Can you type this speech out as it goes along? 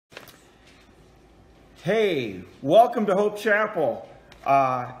Hey, welcome to Hope Chapel.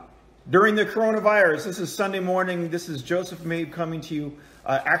 During the coronavirus, this is Sunday morning. This is Joseph Mabe coming to you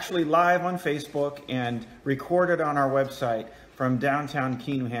actually live on Facebook and recorded on our website from downtown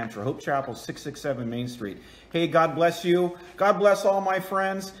Keene, New Hampshire. Hope Chapel, 667 Main Street. Hey, God bless you. God bless all my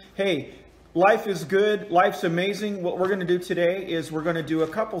friends. Hey, life is good. Life's amazing. What we're going to do today is we're going to do a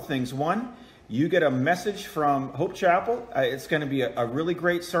couple things. One, you get a message from Hope Chapel. It's going to be a really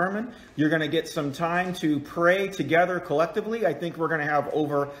great sermon. You're going to get some time to pray together collectively. I think we're going to have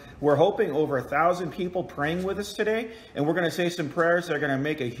we're hoping over 1,000 people praying with us today. And we're going to say some prayers that are going to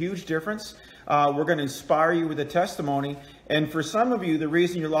make a huge difference. We're going to inspire you with a testimony. And for some of you, the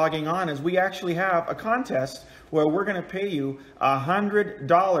reason you're logging on is we actually have a contest where we're going to pay you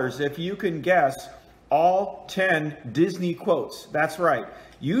 $100 if you can guess all 10 Disney quotes. That's right.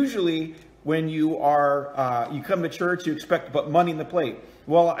 Usually, when you come to church, you expect to put money in the plate.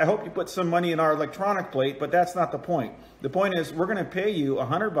 Well, I hope you put some money in our electronic plate, but that's not the point. The point is we're going to pay you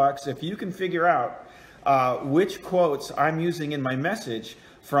 $100 if you can figure out which quotes I'm using in my message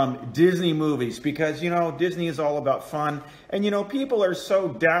from Disney movies, because, you know, Disney is all about fun. And, you know, people are so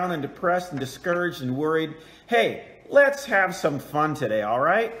down and depressed and discouraged and worried. Hey, let's have some fun today, all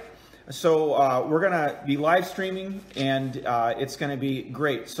right? So we're going to be live streaming, and it's going to be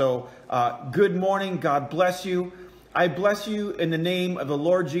great. So good morning. God bless you. I bless you in the name of the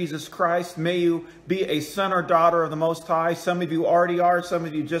Lord Jesus Christ. May you be a son or daughter of the Most High. Some of you already are. Some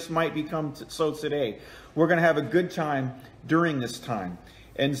of you just might become so today. We're going to have a good time during this time.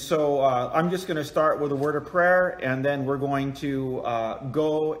 And so I'm just going to start with a word of prayer, and then we're going to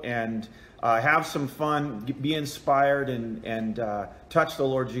go and have some fun, be inspired, and touch the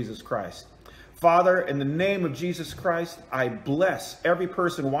Lord Jesus Christ. Father, in the name of Jesus Christ, I bless every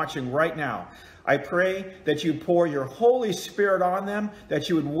person watching right now. I pray that you pour your Holy Spirit on them, that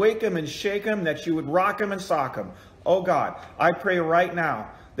you would wake them and shake them, that you would rock them and sock them. Oh God, I pray right now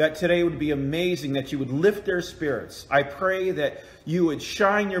that today would be amazing, that you would lift their spirits. I pray that you would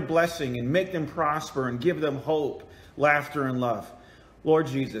shine your blessing and make them prosper and give them hope, laughter, and love. Lord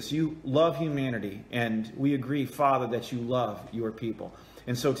Jesus, you love humanity, and we agree, Father, that you love your people.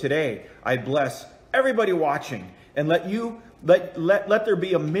 And so today, I bless everybody watching, and let there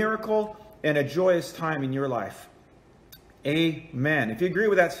be a miracle and a joyous time in your life. Amen. If you agree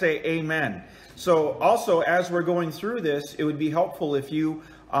with that, say amen. So also, as we're going through this, it would be helpful if you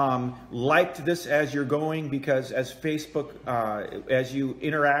liked this as you're going, because as Facebook, as you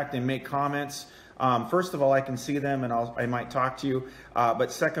interact and make comments, first of all, I can see them and I might talk to you.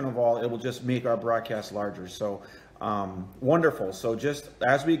 But second of all, it will just make our broadcast larger. So wonderful. So just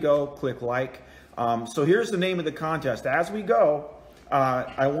as we go, click like. So here's the name of the contest. As we go,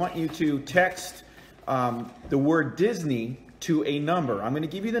 I want you to text the word Disney to a number. I'm going to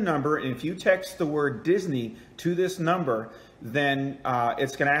give you the number, and if you text the word Disney to this number, then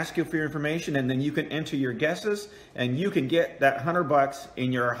it's going to ask you for your information, and then you can enter your guesses, and you can get that $100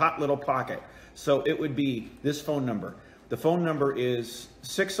 in your hot little pocket. So it would be this phone number. The phone number is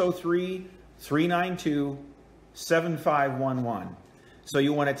 603-392-7511. So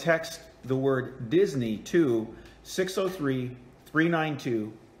you want to text the word Disney to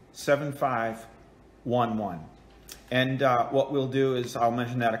 603-392-7511. And what we'll do is I'll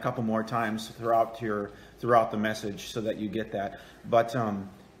mention that a couple more times throughout the message so that you get that. But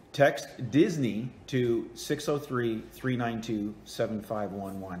text Disney to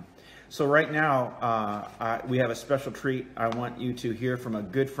 603-392-7511. So right now, we have a special treat. I want you to hear from a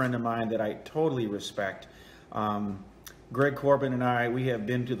good friend of mine that I totally respect. Greg Corbin and I, we have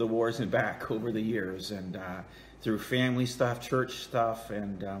been to the wars and back over the years, and through family stuff, church stuff,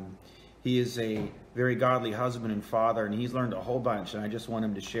 and he is a very godly husband and father, and he's learned a whole bunch, and I just want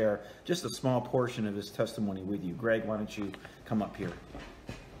him to share just a small portion of his testimony with you. Greg, why don't you come up here?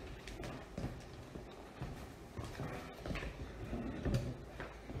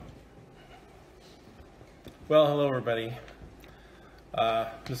 Well, hello everybody.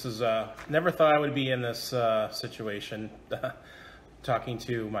 This is never thought I would be in this situation, talking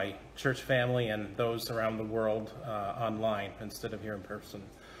to my church family and those around the world online instead of here in person.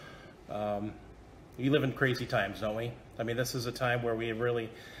 We live in crazy times, don't we? I mean, this is a time where we really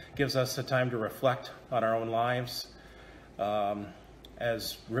gives us a time to reflect on our own lives,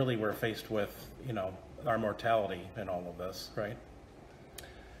 as really we're faced with, you know, our mortality and all of this, right?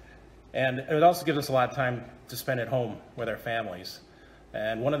 And it also gives us a lot of time to spend at home with our families.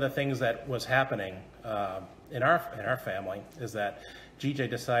 And one of the things that was happening in our family is that GJ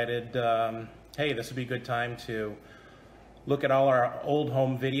decided, hey, this would be a good time to look at all our old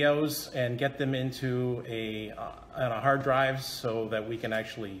home videos and get them into on a hard drive so that we can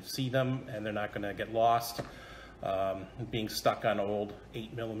actually see them and they're not going to get lost, being stuck on old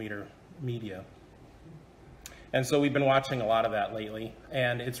 8mm media. And so we've been watching a lot of that lately,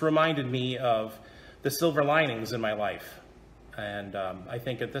 and it's reminded me of the silver linings in my life. And I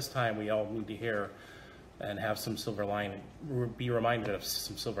think at this time we all need to hear and have some silver lining, be reminded of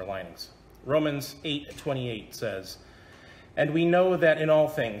some silver linings. Romans 8:28 says, "And we know that in all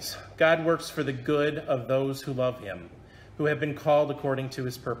things God works for the good of those who love him, who have been called according to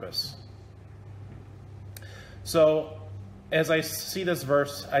his purpose." So as I see this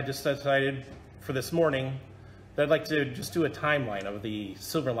verse, I just decided for this morning that I'd like to just do a timeline of the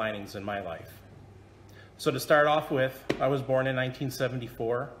silver linings in my life. So to start off with, I was born in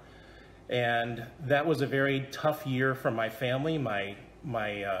 1974, and that was a very tough year for my family. My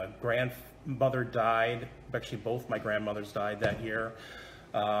grandmother died. Actually, both my grandmothers died that year.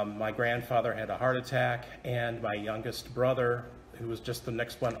 My grandfather had a heart attack, and my youngest brother, who was just the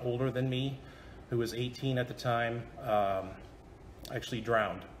next one older than me, who was 18 at the time, actually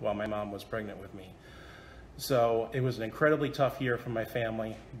drowned while my mom was pregnant with me. So it was an incredibly tough year for my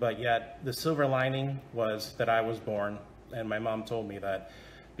family, but yet the silver lining was that I was born, and my mom told me that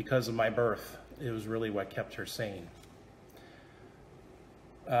because of my birth, it was really what kept her sane.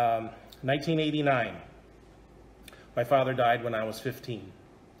 1989, my father died when I was 15.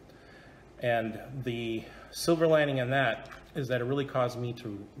 And the silver lining in that is that it really caused me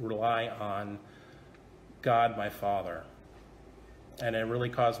to rely on God, my Father. And it really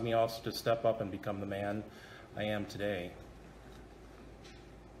caused me also to step up and become the man I am today.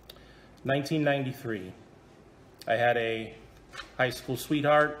 1993, I had a high school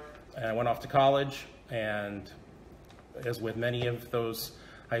sweetheart, and I went off to college, and as with many of those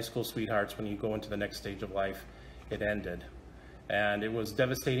high school sweethearts, when you go into the next stage of life, it ended. And it was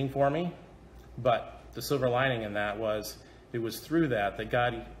devastating for me, but the silver lining in that was, it was through that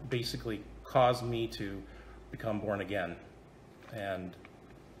God basically caused me to become born again and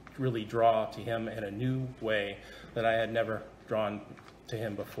really draw to him in a new way that I had never drawn to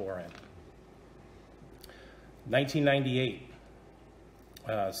him before. In 1998,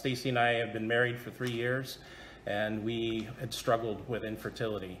 Stacy and I have been married for 3 years, and we had struggled with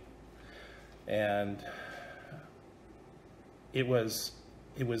infertility. And it was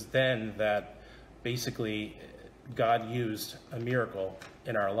then that basically God used a miracle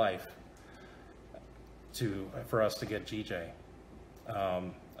in our life for us to get GJ.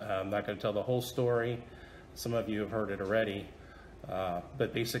 I'm not going to tell the whole story. Some of you have heard it already.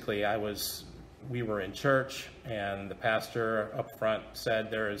 But basically we were in church, and the pastor up front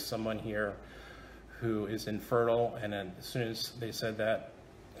said, "There is someone here who is infertile." And then as soon as they said that,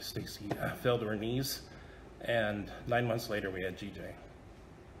 Stacy fell to her knees, and 9 months later we had GJ.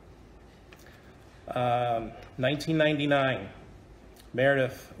 1999,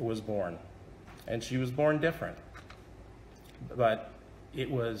 Meredith was born, and she was born different. But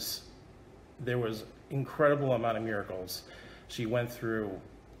there was incredible amount of miracles. She went through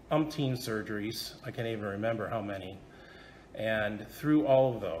umpteen surgeries, I can't even remember how many, and through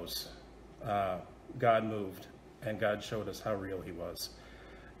all of those, God moved, and God showed us how real he was,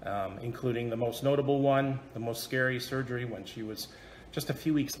 including the most notable one, the most scary surgery when she was just a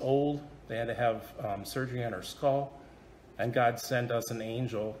few weeks old. They had to have surgery on her skull, and God sent us an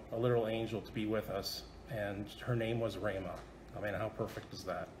angel, a literal angel, to be with us, and her name was Rama. I mean, how perfect is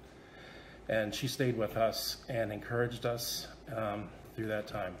that? And she stayed with us and encouraged us through that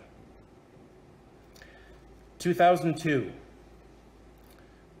time. 2002,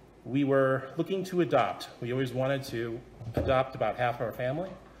 we were looking to adopt. We always wanted to adopt about half our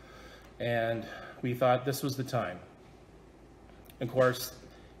family, and we thought this was the time. Of course,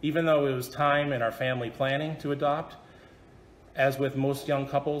 even though it was time in our family planning to adopt, as with most young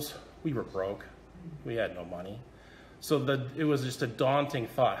couples, we were broke. We had no money. So it was just a daunting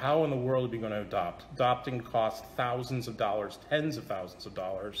thought. How in the world are we going to adopt? Adopting costs thousands of dollars, tens of thousands of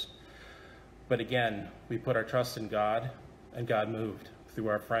dollars. But again, we put our trust in God, and God moved through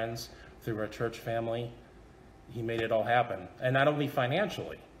our friends, through our church family. He made it all happen. And not only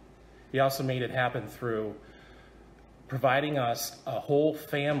financially, he also made it happen through providing us a whole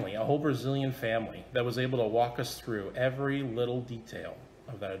family, a whole Brazilian family that was able to walk us through every little detail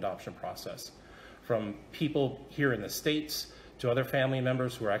of that adoption process. From people here in the States to other family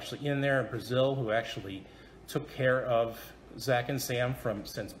members who are actually in there in Brazil, who actually took care of Zach and Sam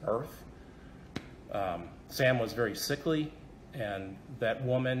since birth. Sam was very sickly, and that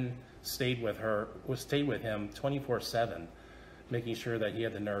woman stayed with him 24/7, making sure that he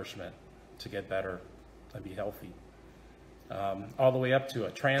had the nourishment to get better and be healthy. all the way up to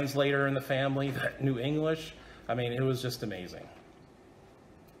a translator in the family that knew English. I mean, it was just amazing.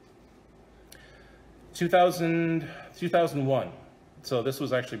 2001. So this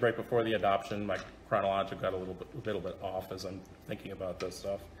was actually right before the adoption. My chronology got a little bit off as I'm thinking about this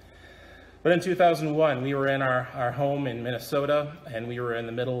stuff. But in 2001, we were in our home in Minnesota, and we were in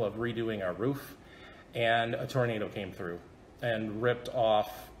the middle of redoing our roof, and a tornado came through and ripped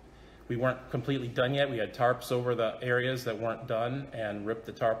off. We weren't completely done yet. We had tarps over the areas that weren't done and ripped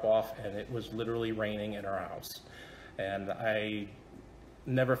the tarp off, and it was literally raining in our house. And I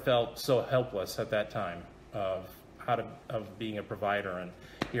never felt so helpless at that time of being a provider, and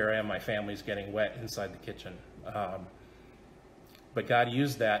here I am, my family's getting wet inside the kitchen. But God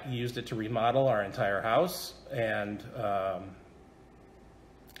used that. He used it to remodel our entire house, and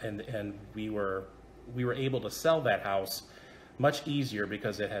we were able to sell that house much easier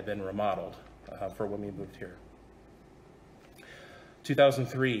because it had been remodeled for when we moved here.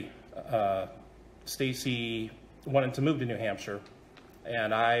 2003, Stacy wanted to move to New Hampshire,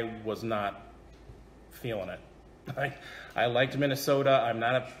 and I was not feeling it. I liked Minnesota. I'm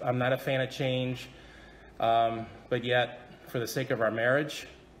not a fan of change, but yet, for the sake of our marriage,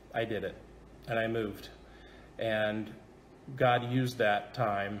 I did it, and I moved. And God used that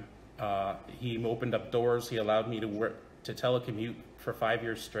time. He opened up doors. He allowed me to telecommute for 5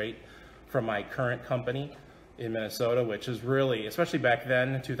 years straight from my current company in Minnesota, which is really, especially back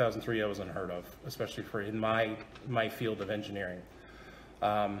then, in 2003, that was unheard of, especially for in my field of engineering.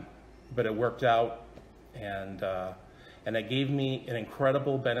 But it worked out, and it gave me an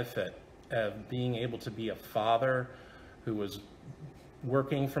incredible benefit of being able to be a father who was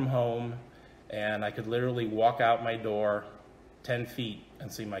working from home, and I could literally walk out my door 10 feet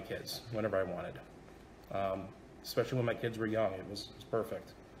and see my kids whenever I wanted. Especially when my kids were young, it was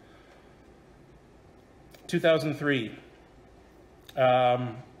perfect. 2003,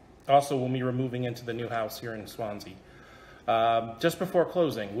 also when we were moving into the new house here in Swansea. Just before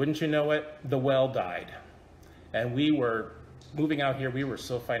closing, wouldn't you know it, the well died. And we were moving out here, we were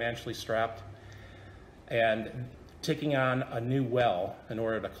so financially strapped, and taking on a new well in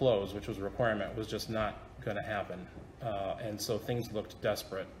order to close, which was a requirement, was just not going to happen. And so things looked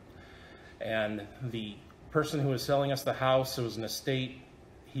desperate. And the person who was selling us the house, it was an estate,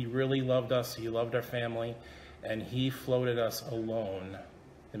 he really loved us, he loved our family, and he floated us a loan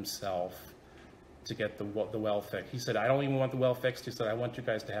himself to get the well fixed. He said, I don't even want the well fixed. He said, I want you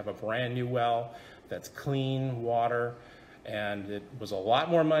guys to have a brand new well that's clean water. And it was a lot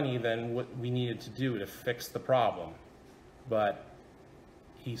more money than what we needed to do to fix the problem. But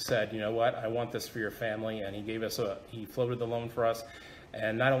he said, you know what, I want this for your family, and he floated the loan for us.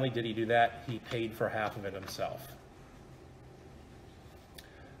 And not only did he do that, he paid for half of it himself.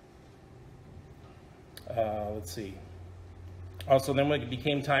 Let's see. Also, then when it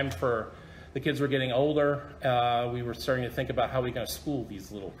became time for, the kids were getting older, we were starting to think about how we're going to school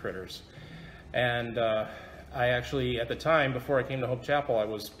these little critters. And I actually, at the time, before I came to Hope Chapel, I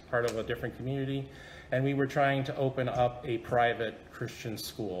was part of a different community, and we were trying to open up a private Christian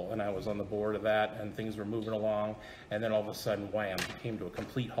school, and I was on the board of that, and things were moving along, and then all of a sudden, wham, it came to a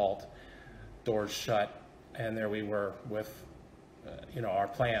complete halt, doors shut, and there we were with, our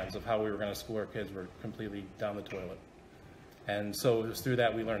plans of how we were going to school our kids were completely down the toilet. And so it was through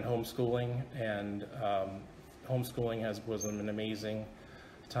that we learned homeschooling, and homeschooling was an amazing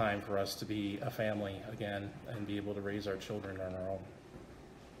time for us to be a family again and be able to raise our children on our own.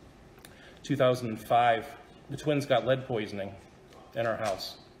 2005, the twins got lead poisoning in our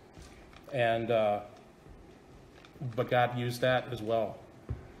house, and but God used that as well,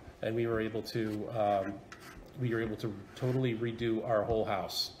 and we were able to totally redo our whole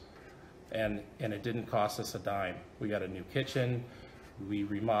house, and it didn't cost us a dime. We got a new kitchen, we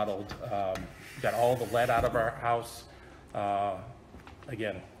remodeled, got all the lead out of our house.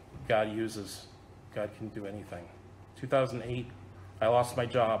 Again, God can do anything. 2008, I lost my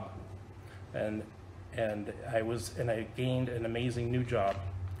job, and I gained an amazing new job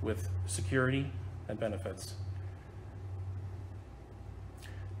with security and benefits.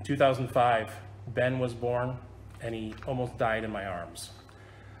 2005, Ben was born, and he almost died in my arms.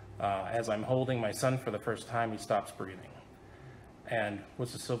 As I'm holding my son for the first time, he stops breathing. And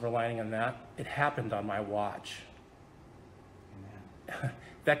what's the silver lining in that? It happened on my watch.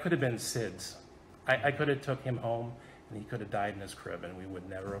 That could have been Sid's. I could have took him home, and he could have died in his crib, and we would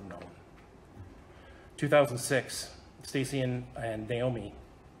never have known. 2006, Stacy and Naomi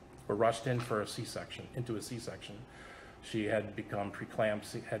were rushed in for into a C-section. She had become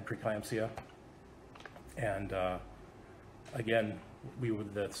preeclampsia, and again,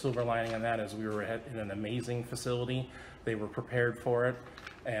 the silver lining on that is we were in an amazing facility. They were prepared for it,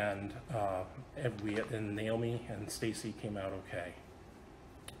 and Naomi and Stacy came out okay.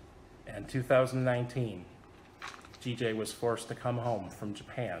 And 2019, GJ was forced to come home from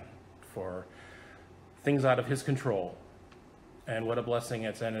Japan for things out of his control. And what a blessing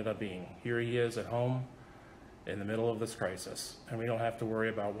it's ended up being. Here he is at home in the middle of this crisis, and we don't have to worry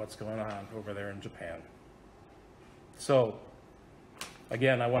about what's going on over there in Japan. So,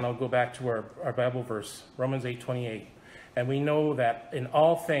 again, I want to go back to our Bible verse, Romans 8:28. And we know that in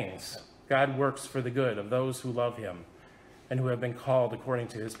all things, God works for the good of those who love him and who have been called according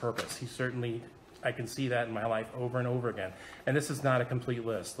to his purpose. He certainly, I can see that in my life over and over again. And this is not a complete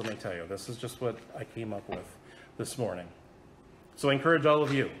list, let me tell you. This is just what I came up with this morning. So I encourage all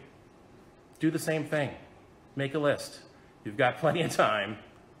of you, do the same thing. Make a list. You've got plenty of time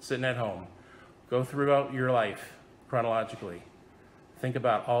sitting at home. Go throughout your life chronologically. Think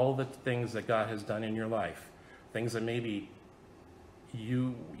about all the things that God has done in your life. Things that maybe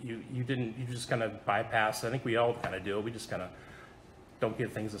you just kind of bypass. I think we all kind of do. We just kind of don't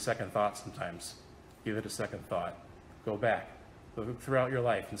give things a second thought sometimes. Give it a second thought. Go back. Go throughout your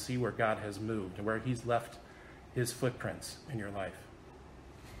life and see where God has moved and where he's left his footprints in your life.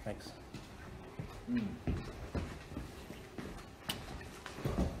 Thanks.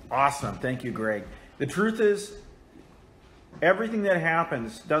 Awesome. Thank you, Greg. The truth is, everything that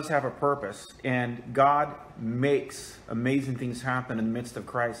happens does have a purpose, and God makes amazing things happen in the midst of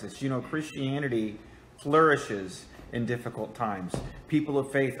crisis. You know, Christianity flourishes in difficult times. People of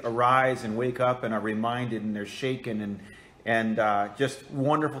faith arise and wake up and are reminded, and they're shaken, and just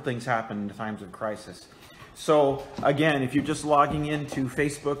wonderful things happen in times of crisis. So again, if you're just logging into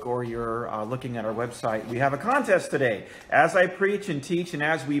Facebook or you're looking at our website, we have a contest today. As I preach and teach and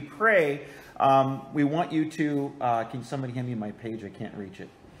as we pray, we want you to, can somebody hand me my page? I can't reach it.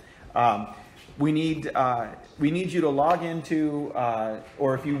 We need you to log into,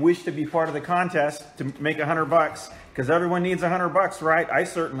 or if you wish to be part of the contest, to make $100, because everyone needs $100, right? I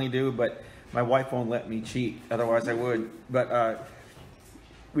certainly do, but my wife won't let me cheat. Otherwise I would. But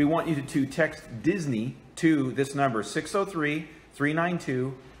we want you to text Disney to this number,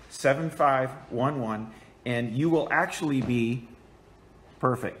 603-392-7511, and you will actually be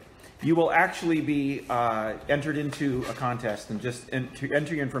perfect. You will actually be entered into a contest, and just to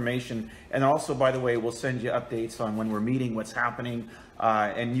enter your information. And also, by the way, we'll send you updates on when we're meeting, what's happening,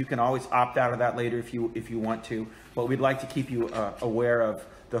 and you can always opt out of that later if you want to. But we'd like to keep you aware of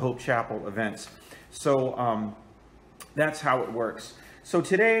the Hope Chapel events. So that's how it works. So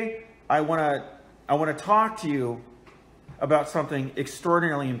today, I want to talk to you about something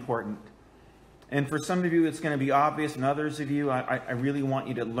extraordinarily important. And for some of you, it's going to be obvious, and others of you, I really want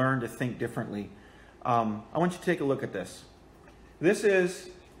you to learn to think differently. I want you to take a look at this. This is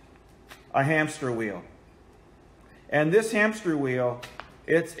a hamster wheel. And this hamster wheel,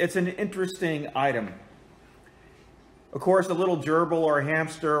 it's an interesting item. Of course, a little gerbil or a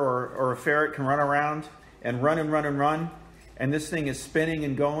hamster or a ferret can run around and run and run and run. And this thing is spinning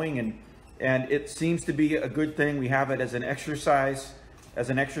and going, and it seems to be a good thing. We have it as an exercise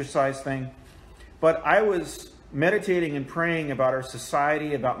thing. But I was meditating and praying about our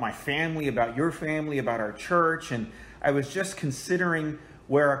society, about my family, about your family, about our church, and I was just considering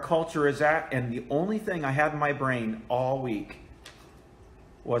where our culture is at, and the only thing I had in my brain all week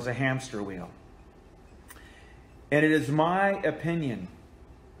was a hamster wheel. And it is my opinion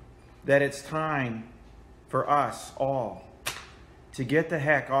that it's time for us all to get the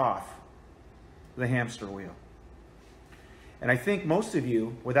heck off the hamster wheel. And I think most of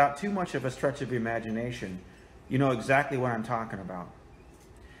you, without too much of a stretch of imagination, you know exactly what I'm talking about.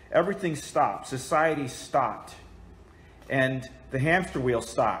 Everything stopped. Society stopped. And the hamster wheel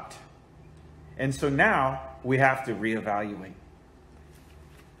stopped. And so now we have to reevaluate.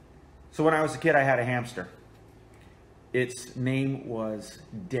 So when I was a kid, I had a hamster. Its name was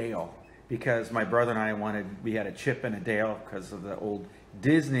Dale, because my brother and I we had a Chip and a Dale because of the old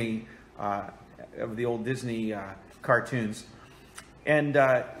Disney, cartoons. And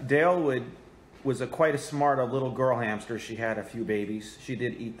Dale was quite a smart little girl hamster. She had a few babies. She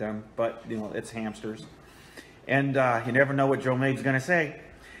did eat them, but you know, it's hamsters. And you never know what Joe Mabe's going to say.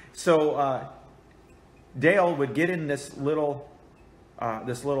 So Dale would get in this little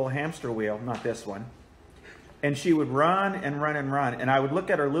hamster wheel, not this one, and she would run and run and run. And I would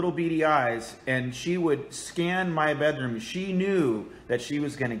look at her little beady eyes, and she would scan my bedroom. She knew that she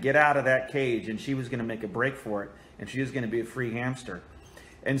was going to get out of that cage, and she was going to make a break for it, and she was going to be a free hamster.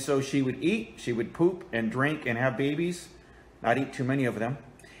 And so she would eat, she would poop and drink and have babies, not eat too many of them.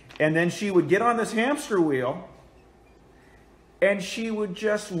 And then she would get on this hamster wheel, and she would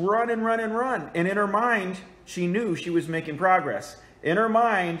just run and run and run. And in her mind, she knew she was making progress. In her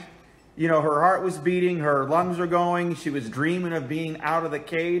mind, you know, her heart was beating, her lungs were going, she was dreaming of being out of the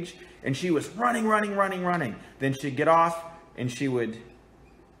cage, and she was running, running, running, running. Then she'd get off, and she would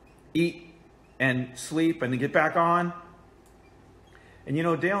eat and sleep and then get back on. And you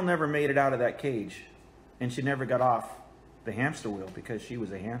know, Dale never made it out of that cage, and she never got off the hamster wheel because she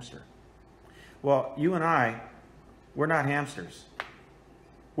was a hamster. Well, you and I, we're not hamsters.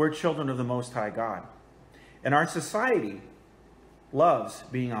 We're children of the Most High God. And our society loves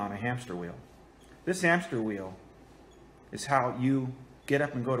being on a hamster wheel. This hamster wheel is how you get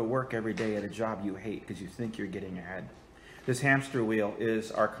up and go to work every day at a job you hate because you think you're getting ahead. This hamster wheel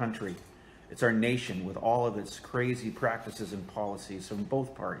is our country. It's our nation with all of its crazy practices and policies from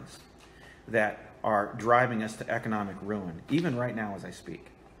both parties that are driving us to economic ruin, even right now as I speak.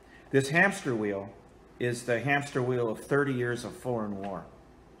 This hamster wheel is the hamster wheel of 30 years of foreign war,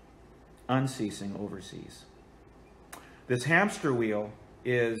 unceasing overseas. This hamster wheel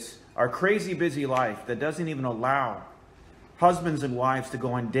is our crazy busy life that doesn't even allow husbands and wives to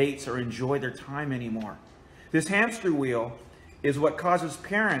go on dates or enjoy their time anymore. This hamster wheel is what causes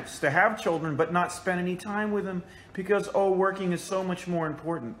parents to have children but not spend any time with them because, oh, working is so much more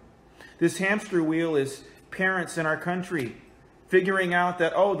important. This hamster wheel is parents in our country figuring out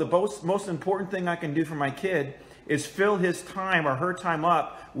that, oh, the most important thing I can do for my kid is fill his time or her time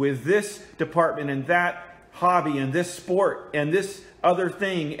up with this department and that hobby and this sport and this other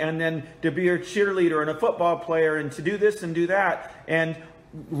thing, and then to be a cheerleader and a football player and to do this and do that and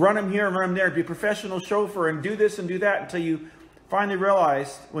run them here and run them there, be a professional chauffeur and do this and do that until you finally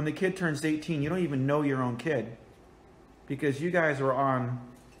realize when the kid turns 18, you don't even know your own kid because you guys are on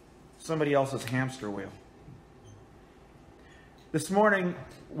somebody else's hamster wheel. This morning,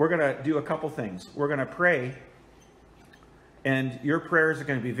 we're going to do a couple things. We're going to pray, and your prayers are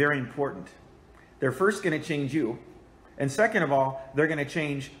going to be very important. They're first going to change you, and second of all, they're going to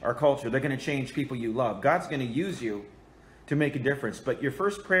change our culture. They're going to change people you love. God's going to use you to make a difference, but your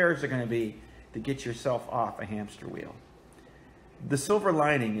first prayers are going to be to get yourself off a hamster wheel. The silver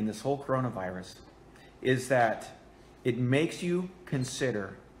lining in this whole coronavirus is that it makes you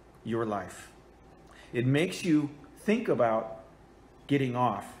consider your life. It makes you think about getting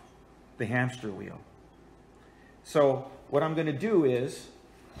off the hamster wheel. So what I'm going to do is,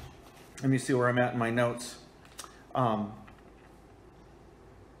 let me see where I'm at in my notes. I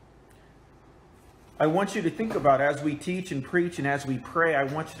want you to think about, as we teach and preach and as we pray, I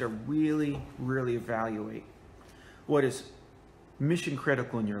want you to really, really evaluate what is mission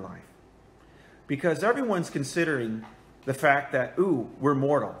critical in your life. Because everyone's considering the fact that, ooh, we're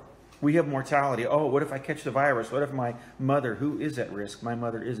mortal. We have mortality. Oh, what if I catch the virus? What if my mother, who is at risk? My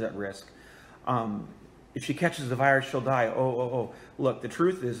mother is at risk. If she catches the virus, she'll die. Oh. Look, the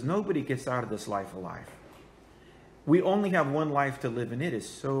truth is nobody gets out of this life alive. We only have one life to live, and it is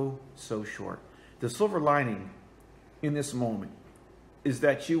so, so short. The silver lining in this moment is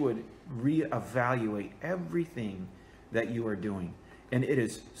that you would reevaluate everything that you are doing. And it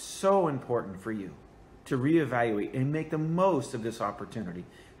is so important for you to reevaluate and make the most of this opportunity.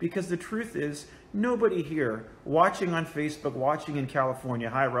 Because the truth is, nobody here watching on Facebook, watching in California,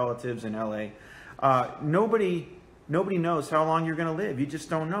 hi relatives in LA, nobody knows how long you're going to live. You just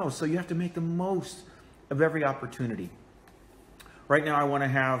don't know. So you have to make the most of every opportunity. Right now, I want to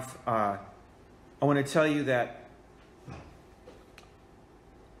tell you that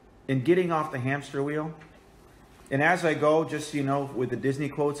in getting off the hamster wheel, and as I go, just so you know, with the Disney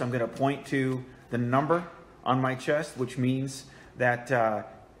quotes, I'm going to point to the number on my chest, which means that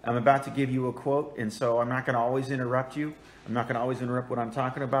I'm about to give you a quote, and so I'm not going to always interrupt you. I'm not going to always interrupt what I'm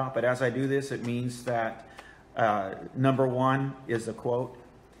talking about, but as I do this, it means that number one is a quote.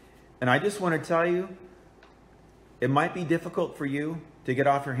 And I just want to tell you, it might be difficult for you to get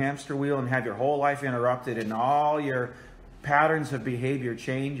off your hamster wheel and have your whole life interrupted and all your patterns of behavior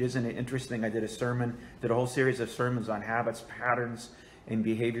change. Isn't it interesting? I did a whole series of sermons on habits, patterns, and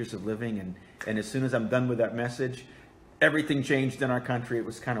behaviors of living, and as soon as I'm done with that message, everything changed in our country. It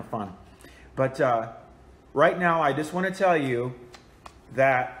was kind of fun. But right now, I just want to tell you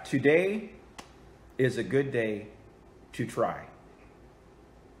that today is a good day to try.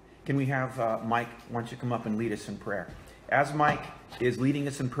 Can we have Mike, why don't you come up and lead us in prayer? As Mike is leading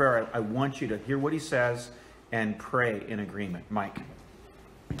us in prayer, I want you to hear what he says and pray in agreement. Mike.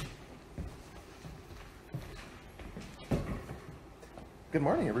 Good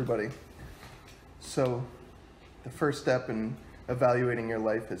morning, everybody. So, the first step in evaluating your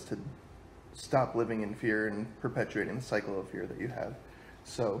life is to stop living in fear and perpetuating the cycle of fear that you have.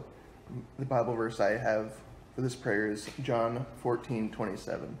 So, the Bible verse I have for this prayer is John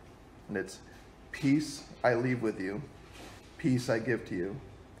 14:27, and it's, "Peace I leave with you, peace I give to you.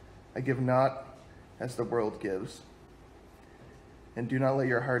 I give not as the world gives. And do not let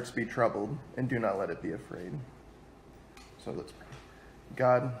your hearts be troubled, and do not let it be afraid." So let's pray.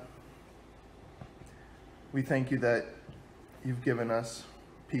 God, we thank you that you've given us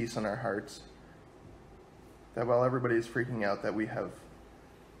peace in our hearts, that while everybody is freaking out, that we have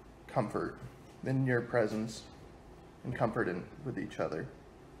comfort in your presence and comfort with each other.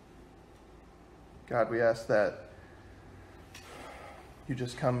 God, we ask that you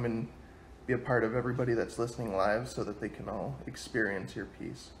just come and be a part of everybody that's listening live so that they can all experience your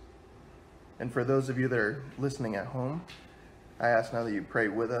peace. And for those of you that are listening at home, I ask now that you pray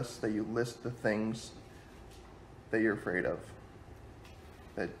with us, that you list the things that you're afraid of,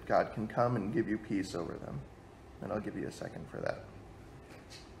 that God can come and give you peace over them. And I'll give you a second for that.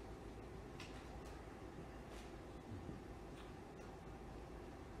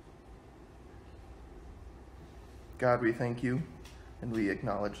 God, we thank you and we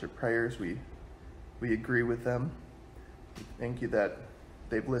acknowledge their prayers. We agree with them. We thank you that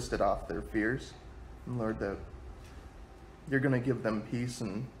they've listed off their fears. And Lord, that you're going to give them peace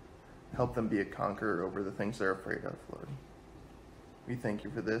and help them be a conqueror over the things they're afraid of, Lord. We thank you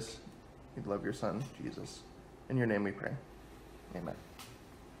for this. We love your Son, Jesus. In your name we pray. Amen.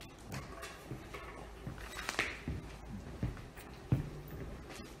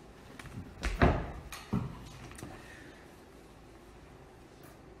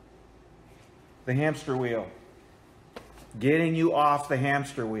 The hamster wheel. Getting you off the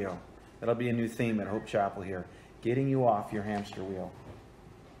hamster wheel. That'll be a new theme at Hope Chapel here. Getting you off your hamster wheel.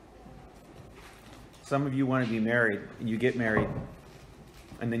 Some of you want to be married, and you get married,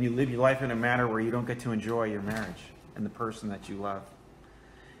 and then you live your life in a manner where you don't get to enjoy your marriage and the person that you love.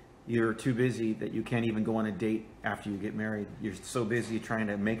 You're too busy that you can't even go on a date after you get married. You're so busy trying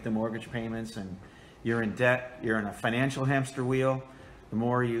to make the mortgage payments, and you're in debt. You're in a financial hamster wheel. The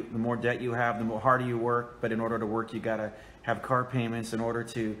more debt you have, the more harder you work. But in order to work, you got to have car payments. In order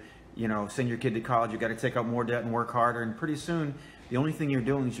to, send your kid to college, you got to take out more debt and work harder. And pretty soon, the only thing you're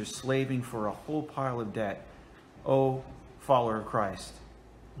doing is you're slaving for a whole pile of debt. Oh, follower of Christ,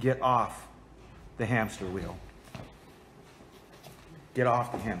 get off the hamster wheel. Get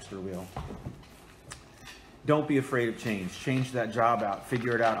off the hamster wheel. Don't be afraid of change. Change that job out.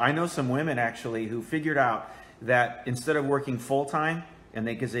 Figure it out. I know some women actually who figured out that instead of working full-time, and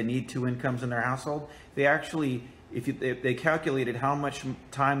because they need two incomes in their household, they actually, if they calculated how much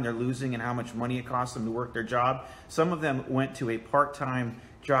time they're losing and how much money it costs them to work their job, some of them went to a part-time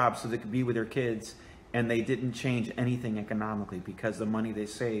job so they could be with their kids, and they didn't change anything economically because the money they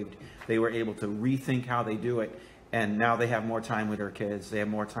saved, they were able to rethink how they do it, and now they have more time with their kids, they have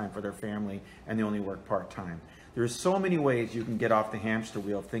more time for their family, and they only work part-time. There's so many ways you can get off the hamster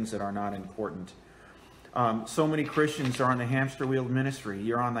wheel of things that are not important. So many Christians are on the hamster wheel of ministry.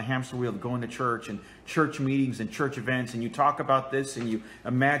 You're on the hamster wheel of going to church and church meetings and church events, and you talk about this and you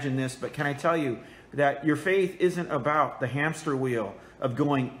imagine this, but can I tell you that your faith isn't about the hamster wheel of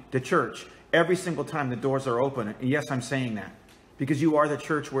going to church every single time the doors are open. And yes, I'm saying that because you are the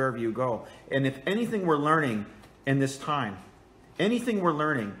church wherever you go. And if anything we're learning in this time, anything we're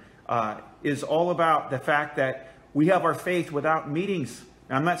learning is all about the fact that we have our faith without meetings.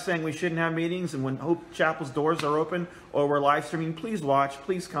 Now, I'm not saying we shouldn't have meetings, and when Hope Chapel's doors are open or we're live streaming, please watch,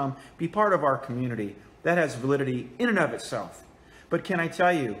 please come, be part of our community. That has validity in and of itself. But can I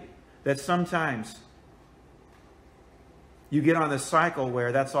tell you that sometimes you get on this cycle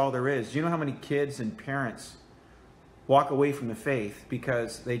where that's all there is. Do you know how many kids and parents walk away from the faith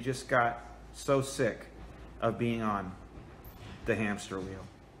because they just got so sick of being on the hamster wheel?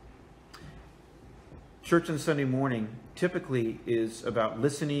 Church on Sunday morning typically is about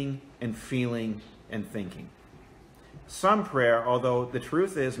listening and feeling and thinking. Some prayer, although the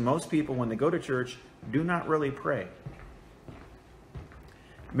truth is most people when they go to church do not really pray.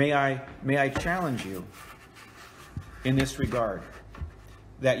 May I challenge you in this regard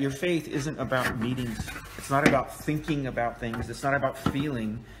that your faith isn't about meetings. It's not about thinking about things. It's not about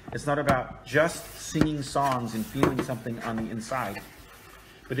feeling. It's not about just singing songs and feeling something on the inside.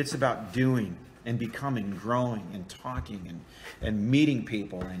 But it's about doing and becoming, growing and talking and meeting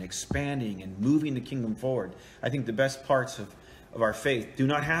people and expanding and moving the kingdom forward. I think the best parts of our faith do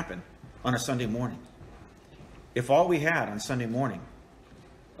not happen on a Sunday morning. If all we had on Sunday morning,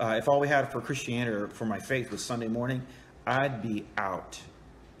 if all we had for Christianity or for my faith was Sunday morning, I'd be out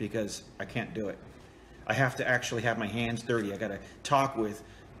because I can't do it. I have to actually have my hands dirty. I got to talk with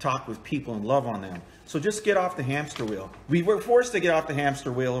talk with people and love on them. So just get off the hamster wheel. We were forced to get off the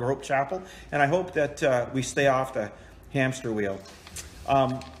hamster wheel at Hope Chapel, and I hope that we stay off the hamster wheel.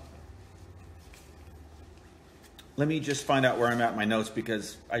 Let me just find out where I'm at in my notes,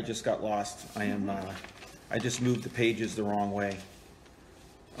 because I just got lost. I just moved the pages the wrong way.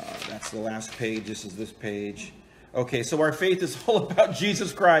 That's the last page. This is this page. Okay, so our faith is all about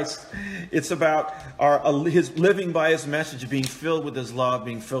Jesus Christ. It's about his living by his message, being filled with his love,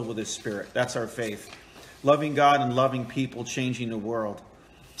 being filled with his Spirit. That's our faith. Loving God and loving people, changing the world.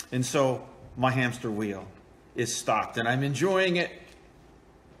 And so my hamster wheel is stopped, and I'm enjoying it.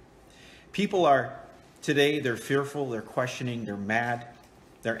 People are, today, they're fearful, they're questioning, they're mad,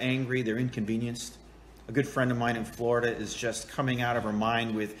 they're angry, they're inconvenienced. A good friend of mine in Florida is just coming out of her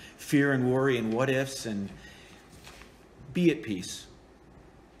mind with fear and worry and what ifs, and be at peace.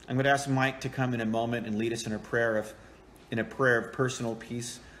 I'm going to ask Mike to come in a moment and lead us in a prayer of personal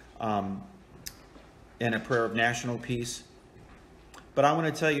peace, and a prayer of national peace. But I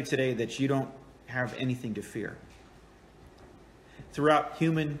want to tell you today that you don't have anything to fear. Throughout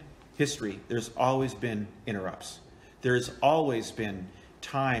human history, there's always been interrupts. There's always been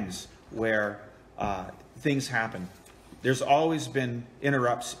times where things happen. There's always been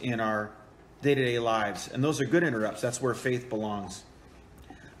interrupts in our day-to-day lives, and those are good interrupts. That's where faith belongs.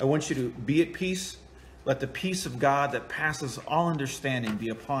 I want you to be at peace. Let the peace of God that passes all understanding be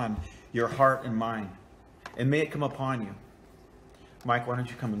upon your heart and mind, and may it come upon you. Mike, why don't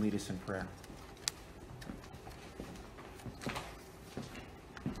you come and lead us in prayer?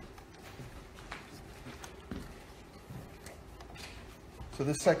 So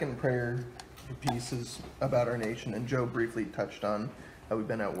the second prayer piece is about our nation, and Joe briefly touched on how we've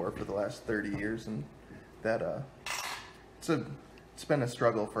been at war for the last 30 years, and that it's been a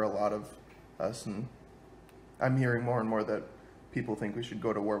struggle for a lot of us, and I'm hearing more and more that people think we should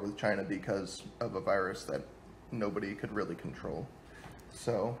go to war with China because of a virus that nobody could really control.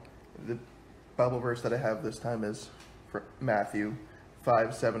 So the Bible verse that I have this time is for Matthew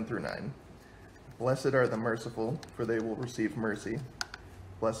 5:7-9. Blessed are the merciful, for they will receive mercy.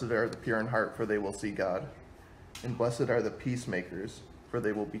 Blessed are the pure in heart, for they will see God. And blessed are the peacemakers, for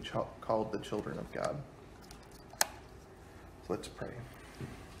they will be called the children of God. So let's pray.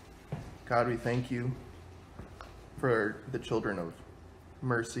 God, we thank you for the children of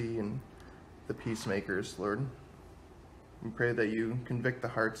mercy and the peacemakers, Lord. We pray that you convict the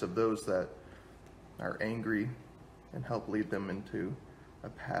hearts of those that are angry and help lead them into a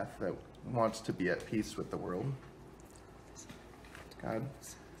path that wants to be at peace with the world. God,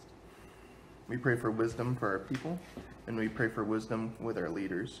 we pray for wisdom for our people, and we pray for wisdom with our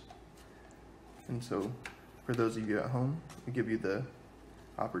leaders. And so, for those of you at home, we give you the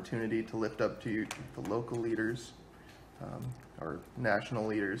opportunity to lift up to you the local leaders, our national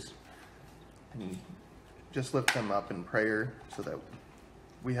leaders, and just lift them up in prayer so that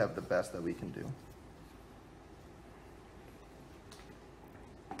we have the best that we can do.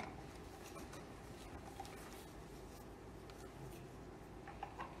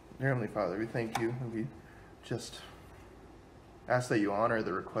 Dear Heavenly Father, we thank you, and we just ask that you honor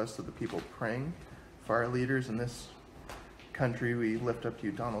the requests of the people praying for our leaders in this country. We lift up to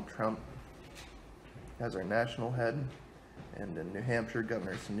you Donald Trump as our national head, and in New Hampshire,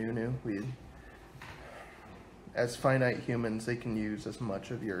 Governor Sununu. We, as finite humans, they can use as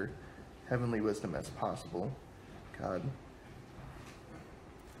much of your heavenly wisdom as possible. God,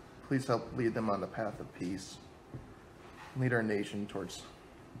 please help lead them on the path of peace. Lead our nation towards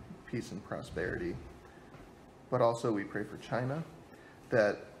peace and prosperity. But also we pray for China,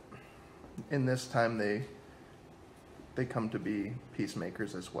 that in this time they come to be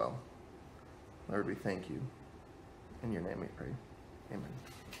peacemakers as well. Lord, we thank you. In your name we pray. Amen.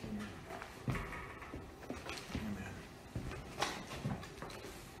 Amen.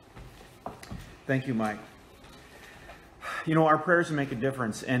 Thank you, Mike. You know, our prayers make a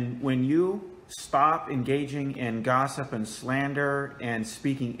difference, and when you stop engaging in gossip and slander and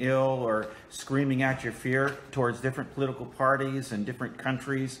speaking ill or screaming at your fear towards different political parties and different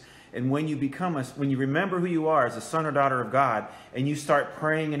countries, and when you remember who you are as a son or daughter of God, and you start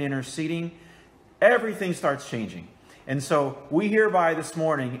praying and interceding, everything starts changing. And so we hereby this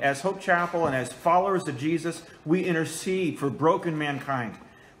morning, as Hope Chapel and as followers of Jesus, we intercede for broken mankind.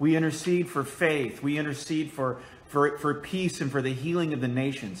 We intercede for faith. We intercede for peace and for the healing of the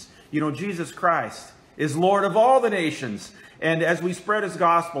nations. You know, Jesus Christ is Lord of all the nations. And as we spread his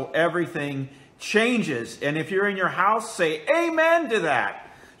gospel, everything changes. And if you're in your house, say amen to that.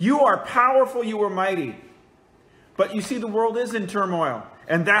 You are powerful, you are mighty. But you see, the world is in turmoil.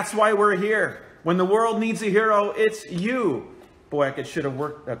 And that's why we're here. When the world needs a hero, it's you. Boy, I should have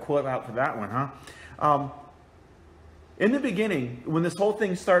worked a quote out for that one, huh? In the beginning, when this whole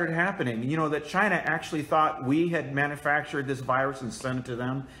thing started happening, you know, that China actually thought we had manufactured this virus and sent it to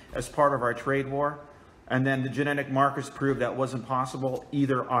them as part of our trade war. And then the genetic markers proved that wasn't possible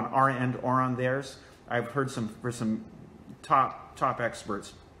either on our end or on theirs. I've heard some top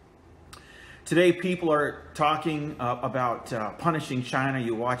experts. Today, people are talking about punishing China.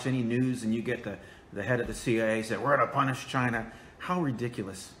 You watch any news and you get the head of the CIA say, we're going to punish China. How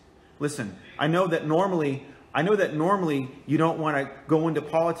ridiculous. Listen, I know that normally you don't want to go into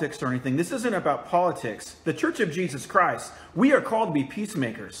politics or anything. This isn't about politics. The Church of Jesus Christ, we are called to be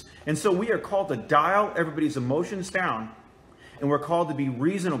peacemakers. And so we are called to dial everybody's emotions down. And we're called to be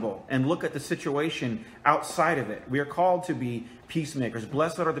reasonable and look at the situation outside of it. We are called to be peacemakers.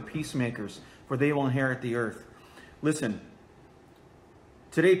 Blessed are the peacemakers, for they will inherit the earth. Listen,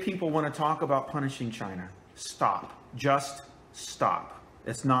 today people want to talk about punishing China. Stop. Just stop.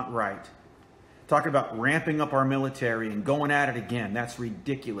 It's not right. Talking about ramping up our military and going at it again. That's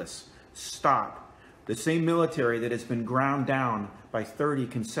ridiculous. Stop. The same military that has been ground down by 30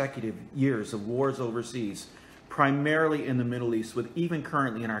 consecutive years of wars overseas, primarily in the Middle East, with even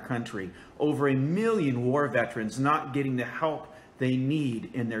currently in our country, over 1 million war veterans not getting the help they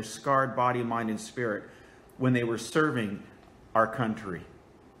need in their scarred body, mind, and spirit when they were serving our country.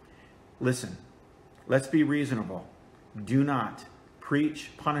 Listen, let's be reasonable. Do not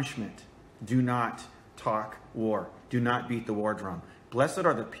preach punishment. Do not talk war. Do not beat the war drum. Blessed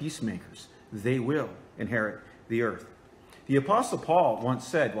are the peacemakers. They will inherit the earth. The Apostle Paul once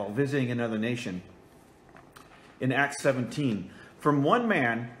said while visiting another nation in Acts 17, from one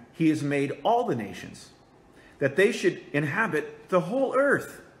man he has made all the nations, that they should inhabit the whole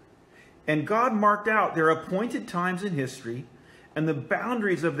earth. And God marked out their appointed times in history and the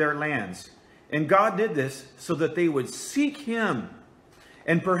boundaries of their lands. And God did this so that they would seek him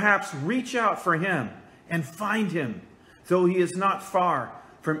and perhaps reach out for him and find him, though he is not far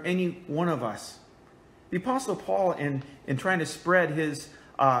from any one of us. The Apostle Paul, in trying to spread his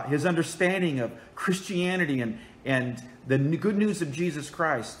understanding of Christianity and the good news of Jesus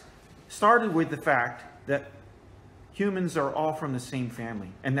Christ, started with the fact that humans are all from the same family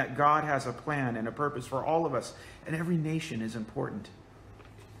and that God has a plan and a purpose for all of us, and every nation is important.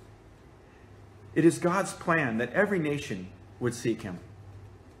 It is God's plan that every nation would seek him.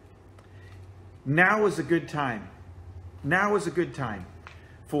 Now is a good time. Now is a good time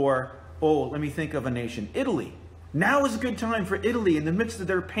for, let me think of a nation, Italy. Now is a good time for Italy in the midst of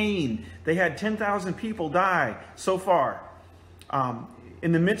their pain. They had 10,000 people die so far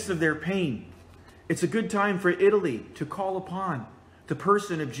in the midst of their pain. It's a good time for Italy to call upon the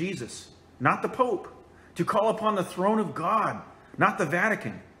person of Jesus, not the Pope, to call upon the throne of God, not the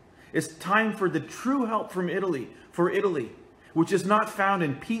Vatican. It's time for the true help from Italy, for Italy, which is not found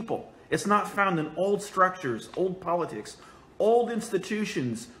in people. It's not found in old structures, old politics, old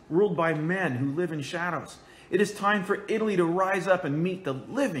institutions ruled by men who live in shadows. It is time for Italy to rise up and meet the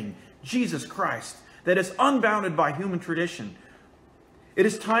living Jesus Christ that is unbounded by human tradition. It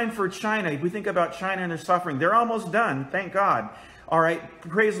is time for China. If we think about China and their suffering, they're almost done, thank God. All right,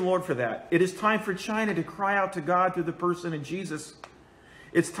 praise the Lord for that. It is time for China to cry out to God through the person of Jesus.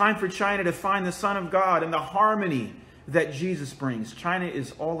 It's time for China to find the Son of God and the harmony that Jesus brings. China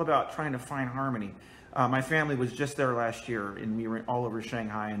is all about trying to find harmony. My family was just there last year, and we were all over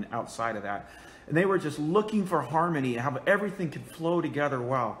Shanghai and outside of that. And they were just looking for harmony and how everything could flow together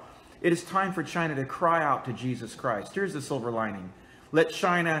well. It is time for China to cry out to Jesus Christ. Here's the silver lining. Let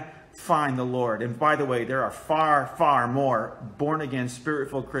China find the Lord. And by the way, there are far, far more born-again,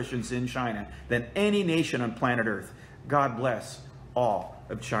 spirit-filled Christians in China than any nation on planet Earth. God bless all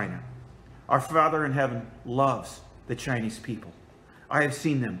of China. Our Father in heaven loves the Chinese people. I have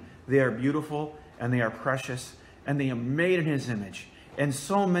seen them. They are beautiful and they are precious and they are made in his image. And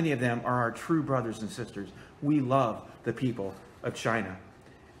so many of them are our true brothers and sisters. We love the people of China.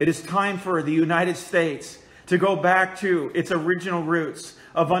 It is time for the United States to go back to its original roots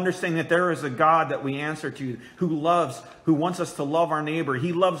of understanding that there is a God that we answer to, who wants us to love our neighbor.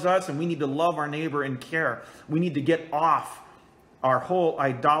 He loves us and we need to love our neighbor and care. We need to get off our whole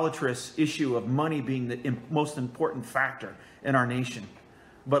idolatrous issue of money being the most important factor in our nation.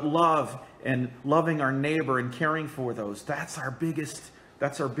 But love and loving our neighbor and caring for those, that's our biggest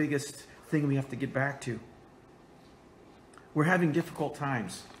thing we have to get back to. We're having difficult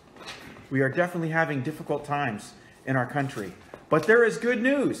times. We are definitely having difficult times in our country. But there is good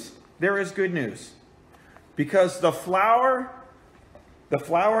news. There is good news. Because the flower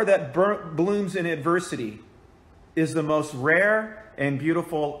that blooms in adversity is the most rare and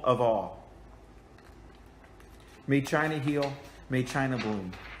beautiful of all. May China heal. May China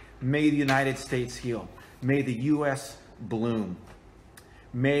bloom. May the United States heal. May the U.S. bloom.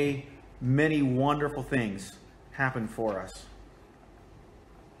 May many wonderful things happen for us.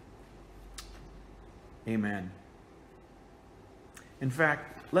 Amen. In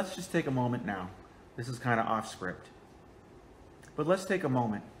fact, let's just take a moment now. This is kind of off script. But let's take a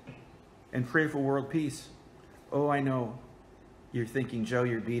moment and pray for world peace. Oh, I know you're thinking, Joe,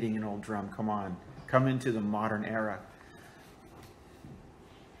 you're beating an old drum. Come on. Come into the modern era.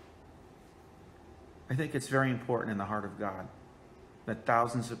 I think it's very important in the heart of God that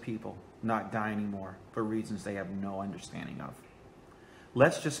thousands of people not die anymore for reasons they have no understanding of.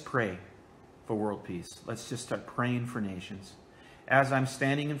 Let's just pray for world peace. Let's just start praying for nations. As I'm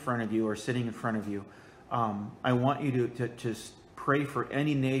standing in front of you or sitting in front of you, I want you to just pray for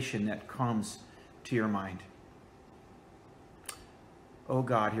any nation that comes to your mind. Oh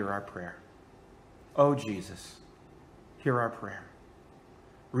God, hear our prayer. Oh Jesus, hear our prayer.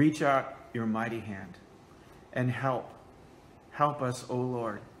 Reach out your mighty hand and help us, oh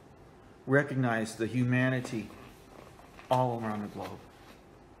Lord, recognize the humanity all around the globe.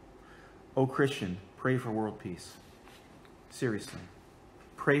 Oh Christian, pray for world peace. Seriously.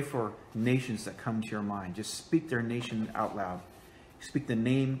 Pray for nations that come to your mind. Just speak their nation out loud. Speak the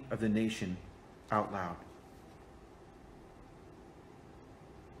name of the nation out loud.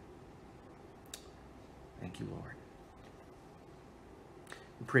 Thank you, Lord.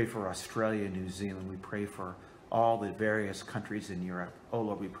 We pray for Australia and New Zealand. We pray for all the various countries in Europe. Oh,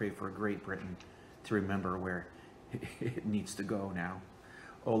 Lord, we pray for Great Britain to remember where it needs to go now.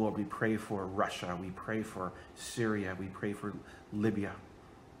 Oh, Lord, we pray for Russia. We pray for Syria. We pray for Libya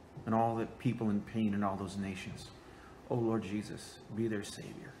and all the people in pain in all those nations. Oh, Lord Jesus, be their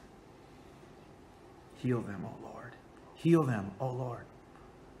Savior. Heal them, oh Lord. Heal them, oh Lord.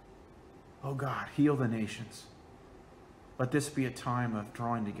 Oh God, heal the nations. Let this be a time of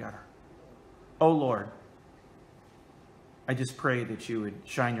drawing together. Oh Lord, I just pray that you would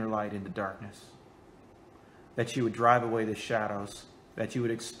shine your light into darkness, that you would drive away the shadows, that you would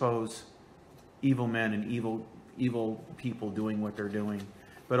expose evil men and evil people doing what they're doing.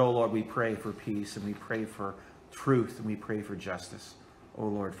 But oh Lord, we pray for peace, and we pray for truth, and we pray for justice, oh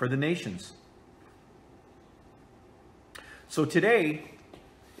Lord, for the nations. So today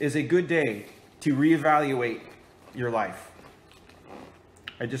is a good day to reevaluate your life.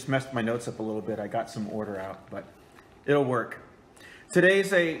 I just messed my notes up a little bit. I got some order out, but it'll work. Today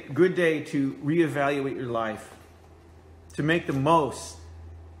is a good day to reevaluate your life, to make the most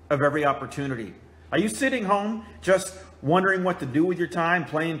of every opportunity. Are you sitting home just wondering what to do with your time,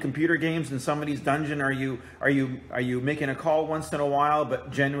 playing computer games in somebody's dungeon? Are you making a call once in a while,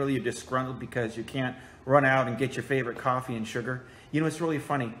 but generally you're disgruntled because you can't run out and get your favorite coffee and sugar? You know what's really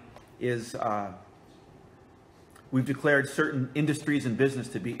funny is we've declared certain industries and business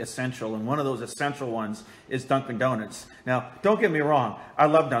to be essential, and one of those essential ones is Dunkin' Donuts. Now, don't get me wrong, I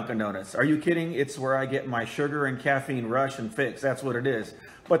love Dunkin' Donuts. Are you kidding? It's where I get my sugar and caffeine rush and fix. That's what it is.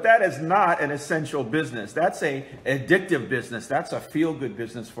 But that is not an essential business. That's a addictive business. That's a feel-good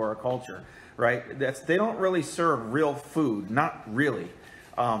business for our culture, right? They don't really serve real food, not really.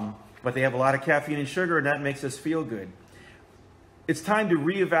 But they have a lot of caffeine and sugar, and that makes us feel good. It's time to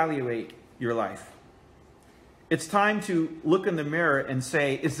reevaluate your life. It's time to look in the mirror and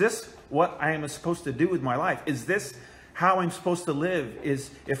say, is this what I am supposed to do with my life? Is this how I'm supposed to live?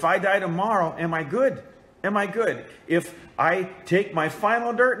 If I die tomorrow, am I good? Am I good? If I take my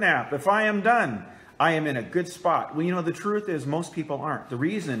final dirt nap, if I am done, I am in a good spot. Well, you know, the truth is most people aren't. The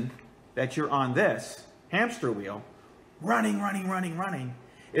reason that you're on this hamster wheel, running,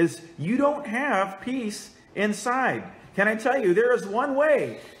 is you don't have peace inside. Can I tell you, there is one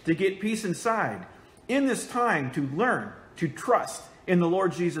way to get peace inside. In this time, to learn to trust in the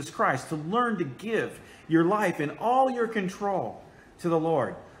Lord Jesus Christ, to learn to give your life and all your control to the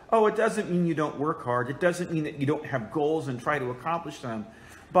Lord. Oh, it doesn't mean you don't work hard. It doesn't mean that you don't have goals and try to accomplish them.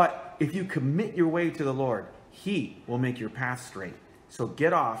 But if you commit your way to the Lord, He will make your path straight. So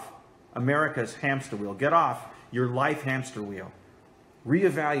get off America's hamster wheel. Get off your life hamster wheel.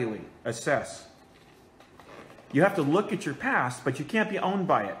 Reevaluate, assess. You have to look at your past, but you can't be owned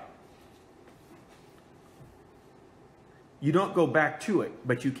by it. You don't go back to it,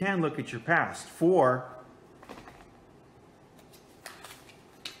 but you can look at your past. For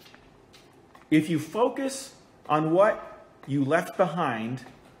if you focus on what you left behind,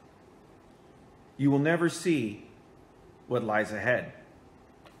 you will never see what lies ahead.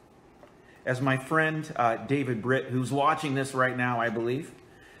 As my friend David Britt, who's watching this right now, I believe,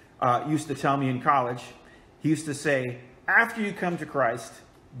 used to tell me in college, he used to say, after you come to Christ,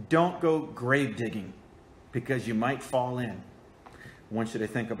 don't go grave digging because you might fall in. I want you to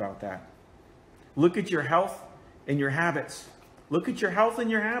think about that. Look at your health and your habits. Look at your health and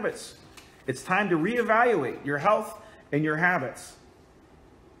your habits. It's time to reevaluate your health and your habits.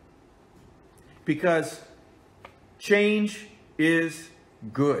 Because change is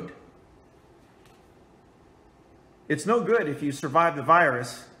good. It's no good if you survive the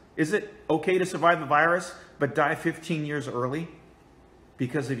virus. Is it okay to survive the virus but die 15 years early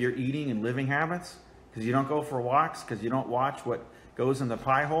because of your eating and living habits? Because you don't go for walks, because you don't watch what goes in the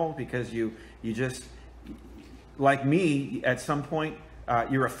pie hole, because you just, like me, at some point,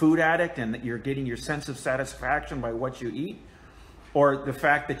 you're a food addict and you're getting your sense of satisfaction by what you eat, or the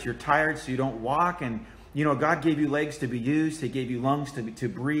fact that you're tired so you don't walk. And you know, God gave you legs to be used, He gave you lungs to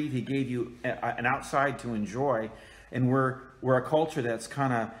breathe, He gave you an outside to enjoy. And we're a culture that's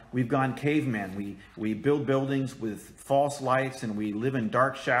we've gone caveman. We build buildings with false lights, and we live in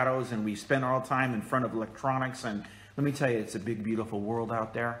dark shadows, and we spend all the time in front of electronics. And let me tell you, it's a big, beautiful world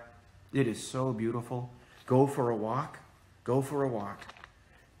out there. It is so beautiful. Go for a walk. Go for a walk.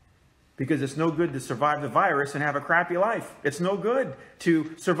 Because it's no good to survive the virus and have a crappy life. It's no good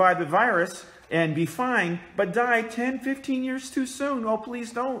to survive the virus and be fine, but die 10, 15 years too soon. Oh,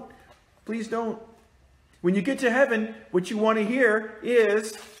 please don't. Please don't. When you get to heaven, what you want to hear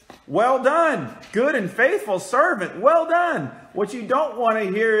is, well done, good and faithful servant, well done. What you don't want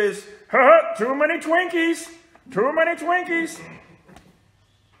to hear is, too many Twinkies, too many Twinkies.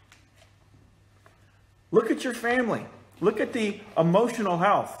 Look at your family. Look at the emotional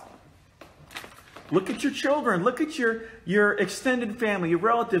health. Look at your children. Look at your extended family, your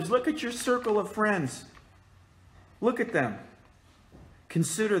relatives. Look at your circle of friends. Look at them.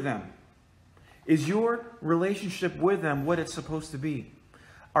 Consider them. Is your relationship with them what it's supposed to be?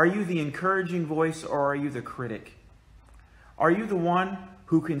 Are you the encouraging voice, or are you the critic? Are you the one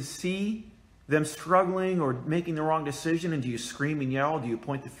who can see them struggling or making the wrong decision, and do you scream and yell? Do you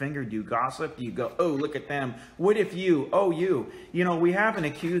point the finger? Do you gossip? Do you go, oh, look at them? What if you? Oh, you. You know, we have an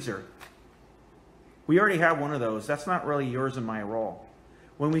accuser. We already have one of those. That's not really yours and my role.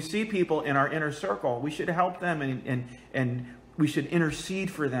 When we see people in our inner circle, we should help them and we should intercede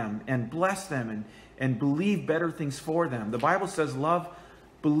for them and bless them and believe better things for them. The Bible says love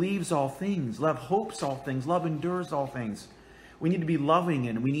believes all things. Love hopes all things. Love endures all things. We need to be loving,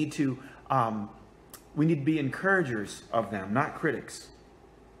 and we need to be encouragers of them, not critics.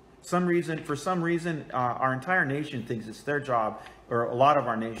 For some reason, our entire nation thinks it's their job, or a lot of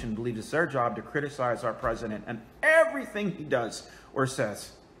our nation believes it's their job to criticize our president and everything he does or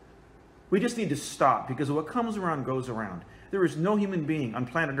says. We just need to stop, because what comes around goes around. There is no human being on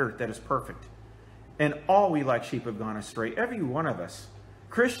planet Earth that is perfect. And all we like sheep have gone astray. Every one of us.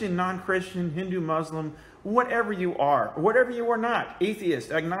 Christian, non-Christian, Hindu, Muslim, whatever you are, whatever you are not,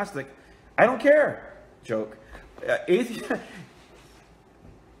 atheist, agnostic, I don't care. Joke. Atheist.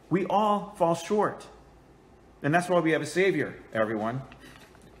 We all fall short. And that's why we have a Savior, everyone.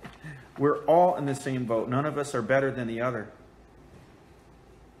 We're all in the same boat. None of us are better than the other.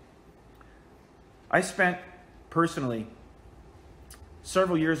 I spent, personally,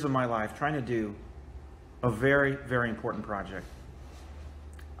 several years of my life trying to do a very, very important project.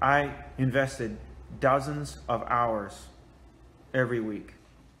 I invested dozens of hours every week,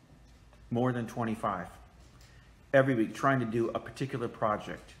 more than 25, every week trying to do a particular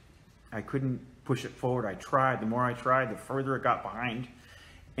project. I couldn't push it forward. I tried. The more I tried, the further it got behind.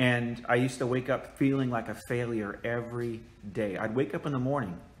 And I used to wake up feeling like a failure every day. I'd wake up in the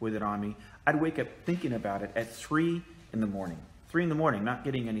morning with it on me. I'd wake up thinking about it at 3 in the morning. 3 in the morning, not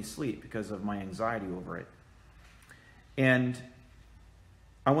getting any sleep because of my anxiety over it. And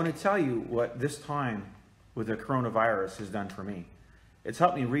I want to tell you what this time with the coronavirus has done for me. It's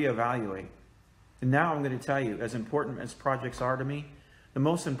helped me reevaluate. And now I'm going to tell you, as important as projects are to me, the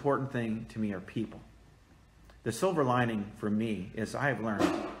most important thing to me are people. The silver lining for me is I have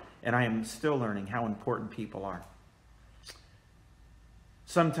learned, and I am still learning, how important people are.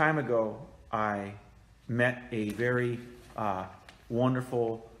 Some time ago, I met a very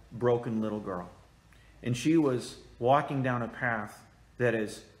wonderful, broken little girl. And she was walking down a path that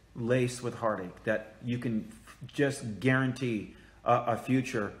is laced with heartache, that you can just guarantee a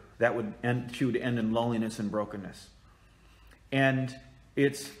future that would end, she would end in loneliness and brokenness. And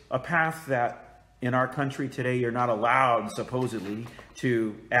it's a path that in our country today, you're not allowed, supposedly,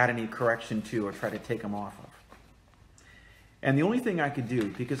 to add any correction to or try to take them off of. And the only thing I could do,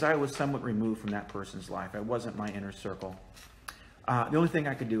 because I was somewhat removed from that person's life, I wasn't my inner circle, the only thing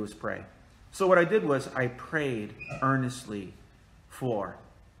I could do was pray. So what I did was I prayed earnestly for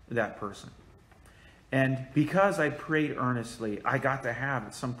that person. And because I prayed earnestly, I got to have,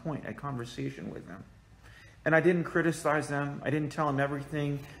 at some point, a conversation with them. And I didn't criticize them. I didn't tell her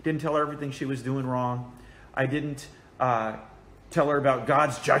everything she was doing wrong. I didn't tell her about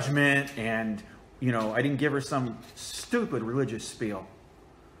God's judgment, and, I didn't give her some stupid religious spiel.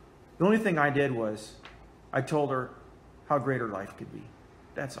 The only thing I did was I told her how great her life could be.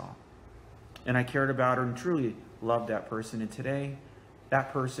 That's all. And I cared about her and truly loved that person. And today,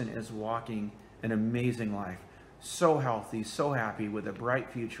 that person is walking an amazing life. So healthy, so happy, with a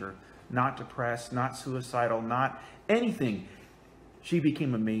bright future, not depressed, not suicidal, not anything. She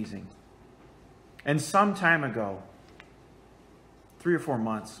became amazing. And some time ago, 3 or 4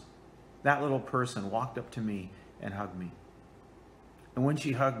 months, that little person walked up to me and hugged me. And when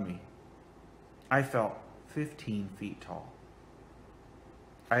she hugged me, I felt 15 feet tall.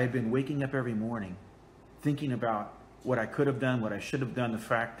 I had been waking up every morning thinking about what I could have done, what I should have done, the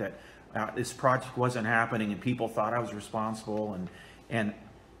fact that this project wasn't happening and people thought I was responsible, and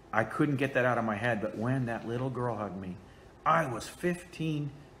I couldn't get that out of my head. But when that little girl hugged me, I was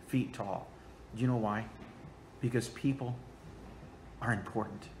 15 feet tall. Do you know why? Because people are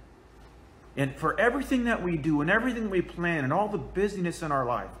important. And for everything that we do and everything we plan and all the busyness in our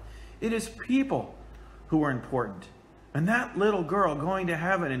life, it is people who are important. And that little girl going to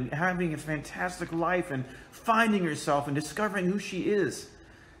heaven and having a fantastic life and finding herself and discovering who she is,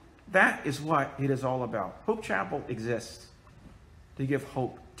 that is what it is all about. Hope Chapel exists to give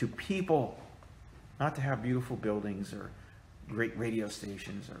hope to people, not to have beautiful buildings or great radio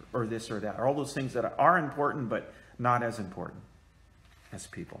stations or this or that, or all those things that are important but not as important as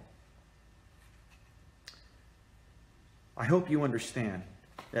people. I hope you understand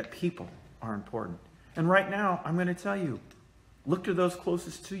that people are important. And right now, I'm going to tell you, look to those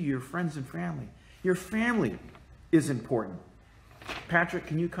closest to you, your friends and family. Your family is important. Patrick,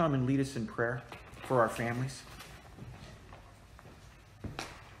 can you come and lead us in prayer for our families?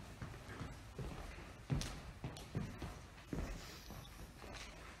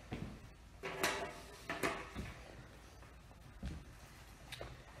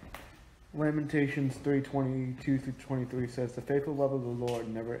 Lamentations 3:22-23 says, "The faithful love of the Lord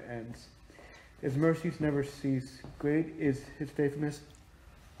never ends. His mercies never cease. Great is his faithfulness."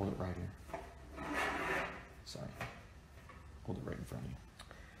 Hold it right here. Sorry. Hold it right in front of you.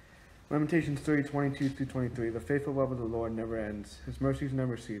 Lamentations 3:22-23. "The faithful love of the Lord never ends. His mercies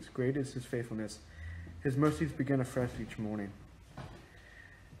never cease. Great is his faithfulness. His mercies begin afresh each morning."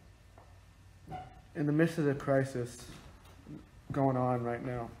 In the midst of the crisis going on right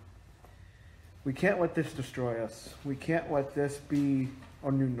now, we can't let this destroy us. We can't let this be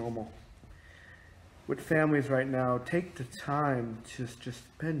our new normal. With families right now, take the time to just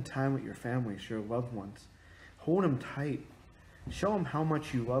spend time with your families, your loved ones. Hold them tight. Show them how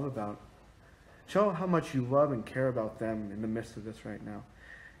much you love Show them how much you love and care about them in the midst of this right now.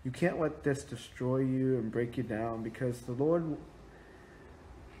 You can't let this destroy you and break you down, because the Lord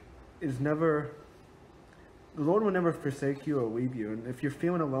will never forsake you or leave you. And if you're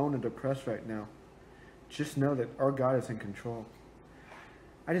feeling alone and depressed right now, just know that our God is in control.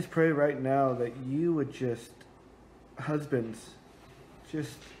 I just pray right now that you would husbands,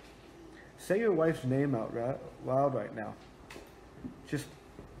 just say your wife's name out loud right now. Just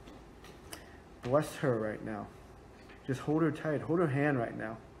bless her right now. Just hold her tight. Hold her hand right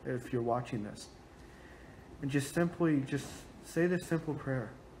now if you're watching this. And just simply say this simple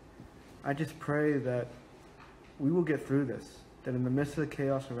prayer. I just pray that we will get through this. That in the midst of the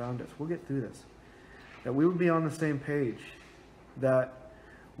chaos around us, we'll get through this. That we will be on the same page. That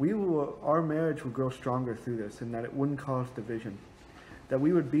our marriage will grow stronger through this, and that it wouldn't cause division. That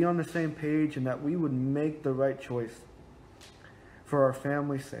we would be on the same page, and that we would make the right choice for our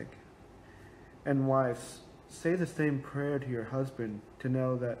family's sake. And wives, say the same prayer to your husband, to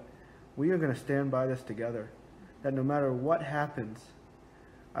know that we are going to stand by this together. That no matter what happens,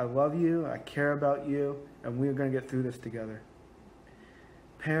 I love you, I care about you, and we are going to get through this together.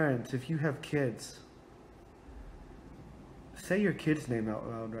 Parents, if you have kids, say your kid's name out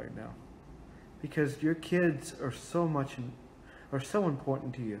loud right now, because your kids are so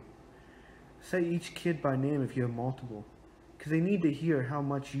important to you. Say each kid by name if you have multiple, because they need to hear how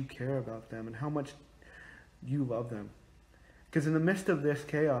much you care about them and how much you love them. Because in the midst of this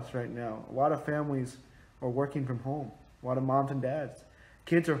chaos right now, a lot of families are working from home. A lot of moms and dads,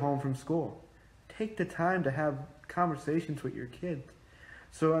 kids are home from school. Take the time to have conversations with your kids,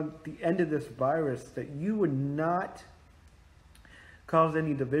 so at the end of this virus, that you would not cause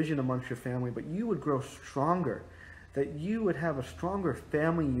any division amongst your family, but you would grow stronger, that you would have a stronger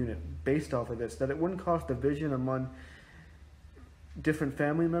family unit based off of this, that it wouldn't cause division among different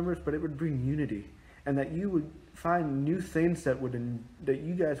family members, but it would bring unity. and that you would find new things that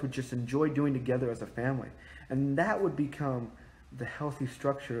you guys would just enjoy doing together as a family, and that would become the healthy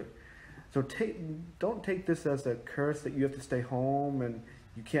structure. So don't take this as a curse that you have to stay home and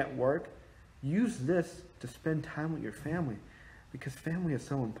you can't work. Use this to spend time with your family, because family is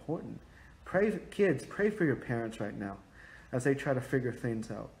so important. Kids, pray for your parents right now as they try to figure things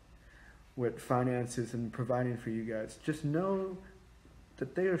out with finances and providing for you guys. Just know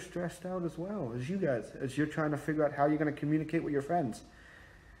that they are stressed out as well as you guys, as you're trying to figure out how you're going to communicate with your friends.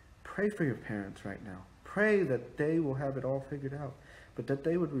 Pray for your parents right now. Pray that they will have it all figured out, but that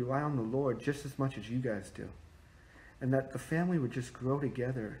they would rely on the Lord just as much as you guys do. And that the family would just grow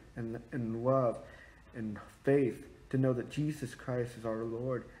together in love and faith, to know that Jesus Christ is our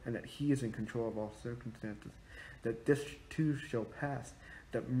Lord and that He is in control of all circumstances. That this too shall pass.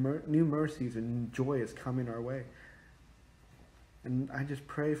 That new mercies and joy is coming our way. And I just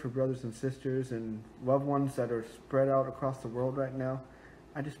pray for brothers and sisters and loved ones that are spread out across the world right now.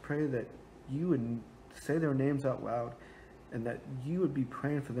 I just pray that you would say their names out loud, and that you would be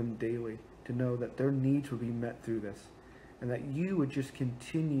praying for them daily, to know that their needs will be met through this, and that you would just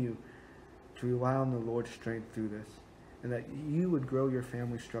continue to rely on the Lord's strength through this, and that you would grow your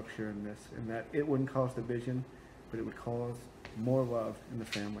family structure in this, and that it wouldn't cause division, but it would cause more love in the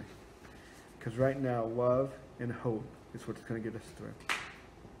family. Because right now, love and hope is what's going to get us through.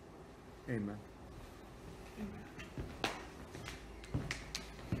 Amen.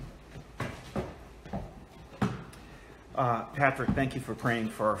 Patrick, thank you for praying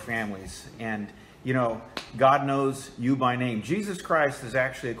for our families. And, you know, God knows you by name. Jesus Christ is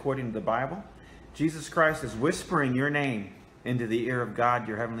actually, according to the Bible, Jesus Christ is whispering your name into the ear of God,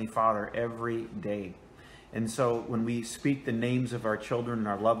 your Heavenly Father, every day. And so when we speak the names of our children and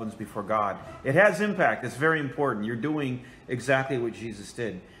our loved ones before God, it has impact. It's very important. You're doing exactly what Jesus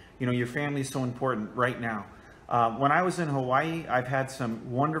did. You know, your family is so important right now. When I was in Hawaii, I've had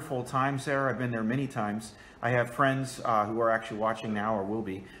some wonderful times there. I've been there many times. I have friends who are actually watching now, or will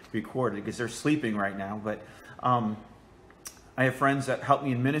be recorded, because they're sleeping right now. But I have friends that helped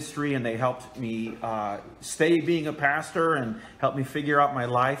me in ministry, and they helped me stay being a pastor and helped me figure out my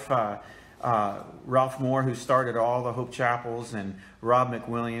life. Ralph Moore, who started all the Hope Chapels, and Rob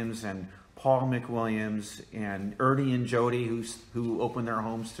McWilliams, and Paul McWilliams, and Ernie and Jody, who opened their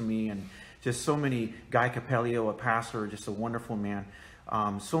homes to me, and just so many. Guy Capelio, a pastor, just a wonderful man.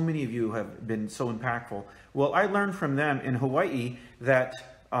 So many of you have been so impactful. Well, I learned from them in Hawaii that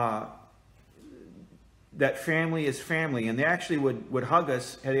that family is family, and they actually would hug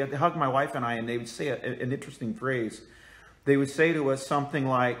us. They hug my wife and I, and they would say an interesting phrase. They would say to us something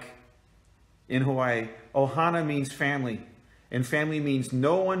like, in Hawaii, ohana means family, and family means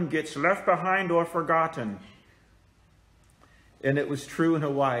no one gets left behind or forgotten. And it was true in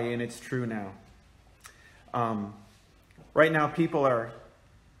Hawaii, and it's true now. Right now, people are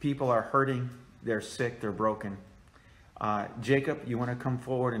hurting. They're sick. They're broken. Jacob, you want to come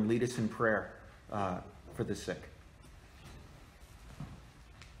forward and lead us in prayer for the sick?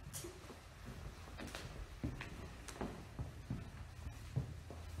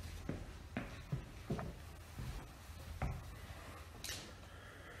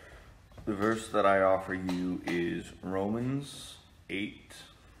 The verse that I offer you is Romans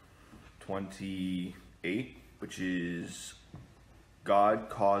 8:28, which is, God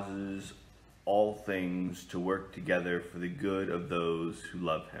causes all things to work together for the good of those who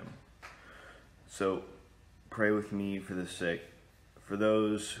love Him. So pray with me for the sick, for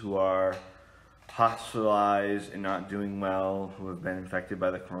those who are hospitalized and not doing well, who have been infected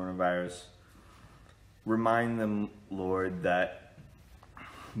by the coronavirus. Remind them, Lord, that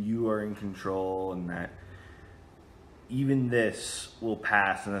you are in control, and that even this will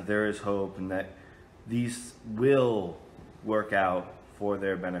pass, and that there is hope, and that these will work out for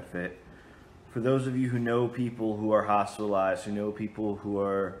their benefit. For those of you who know people who are hospitalized, who know people who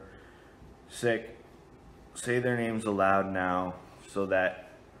are sick, say their names aloud now, so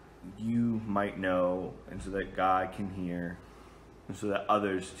that you might know, and so that God can hear, and so that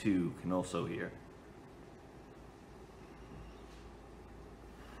others too can also hear.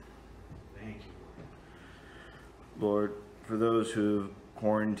 Thank you. Lord, for those who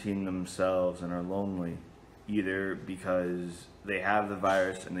quarantine themselves and are lonely, either because they have the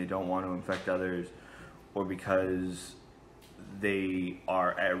virus and they don't want to infect others, or because they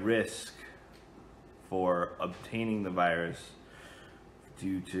are at risk for obtaining the virus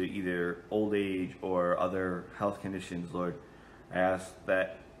due to either old age or other health conditions, Lord, I ask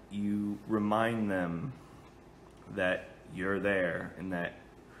that you remind them that you're there, and that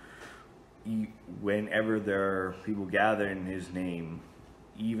whenever there are people gathered in His name,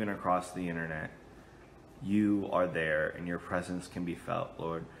 even across the internet, you are there and your presence can be felt,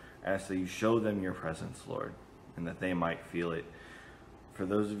 Lord. I ask that you show them your presence, Lord, and that they might feel it. For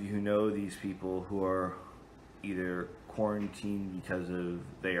those of you who know these people who are either quarantined because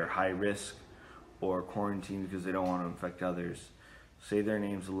they are high risk or quarantined because they don't want to infect others, say their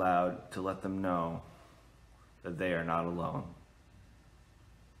names aloud to let them know that they are not alone.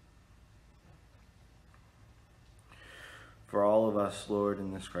 For all of us, Lord,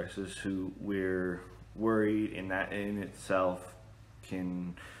 in this crisis, who we're worried, and that in itself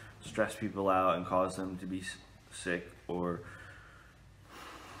can stress people out and cause them to be sick or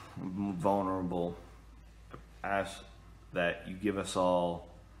vulnerable, ask that you give us all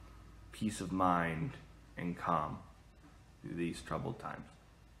peace of mind and calm through these troubled times.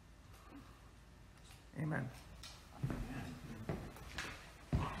 Amen.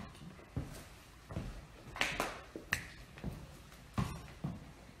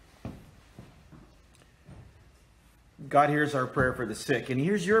 God hears our prayer for the sick, and he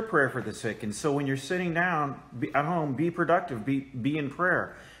hears your prayer for the sick. And so when you're sitting down at home, be productive, be in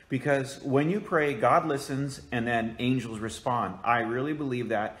prayer. Because when you pray, God listens, and then angels respond. I really believe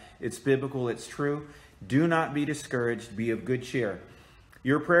that. It's biblical, it's true. Do not be discouraged, be of good cheer.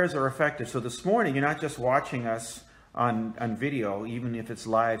 Your prayers are effective. So this morning, you're not just watching us on video, even if it's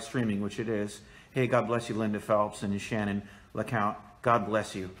live streaming, which it is. Hey, God bless you, Linda Phelps and Shannon LeCount. God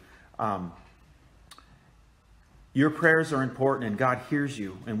bless you. Your prayers are important, and God hears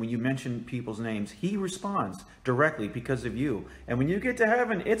you. And when you mention people's names, he responds directly because of you. And when you get to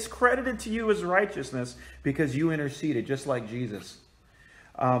heaven, it's credited to you as righteousness because you interceded, just like Jesus.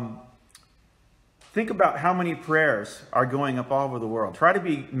 Think about how many prayers are going up all over the world.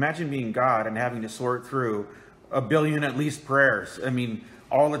 Imagine being God and having to sort through 1 billion at least prayers. I mean,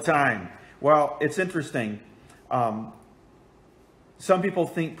 all the time. Well, it's interesting. Some people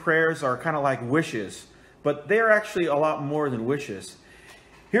think prayers are kind of like wishes, but they are actually a lot more than wishes.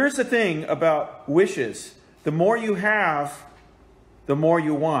 Here's the thing about wishes. The more you have, the more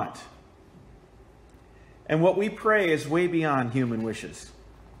you want. And what we pray is way beyond human wishes.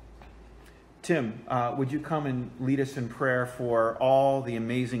 Tim, would you come and lead us in prayer for all the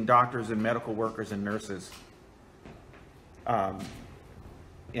amazing doctors and medical workers and nurses?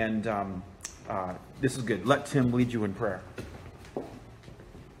 This is good. Let Tim lead you in prayer.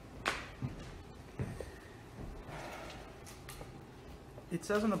 It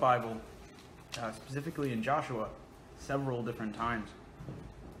says in the Bible, specifically in Joshua, several different times,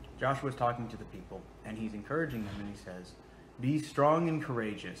 Joshua's talking to the people, and he's encouraging them, and he says, "Be strong and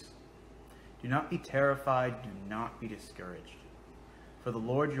courageous. Do not be terrified, do not be discouraged. For the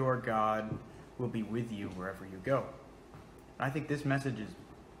Lord your God will be with you wherever you go." And I think this message is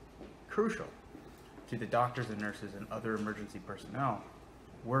crucial to the doctors and nurses and other emergency personnel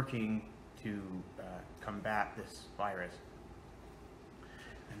working to combat this virus.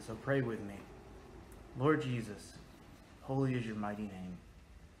 And so pray with me. Lord Jesus, holy is your mighty name.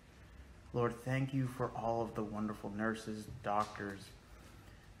 Lord, thank you for all of the wonderful nurses, doctors,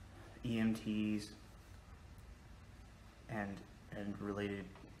 EMTs, and related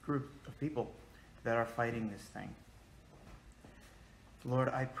groups of people that are fighting this thing. Lord,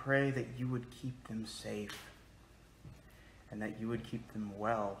 I pray that you would keep them safe and that you would keep them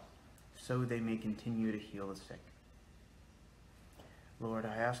well so they may continue to heal the sick. Lord,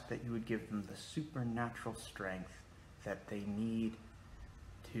 I ask that you would give them the supernatural strength that they need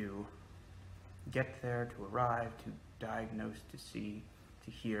to get there, to arrive, to diagnose, to see,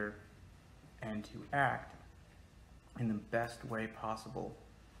 to hear, and to act in the best way possible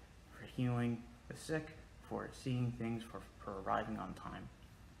for healing the sick, for seeing things, for arriving on time.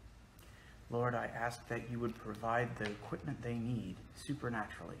 Lord, I ask that you would provide the equipment they need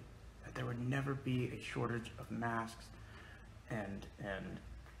supernaturally, that there would never be a shortage of masks and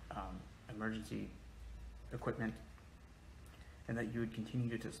emergency equipment, and that you would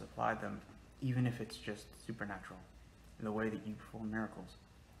continue to supply them, even if it's just supernatural, in the way that you perform miracles.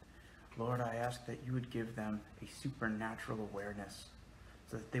 Lord, I ask that you would give them a supernatural awareness,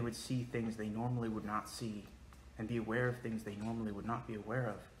 so that they would see things they normally would not see, and be aware of things they normally would not be aware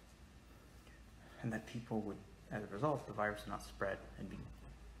of, and that people would, as a result, the virus would not spread and be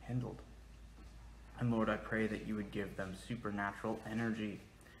handled. And Lord, I pray that you would give them supernatural energy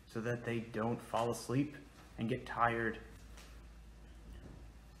so that they don't fall asleep and get tired,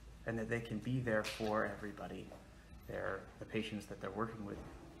 and that they can be there for everybody, the patients that they're working with,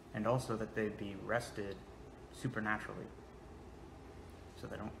 and also that they'd be rested supernaturally so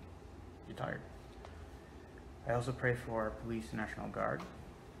they don't get tired. I also pray for our police and National Guard.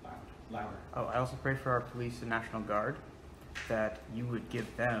 Louder. Oh, I also pray for our police and National Guard that you would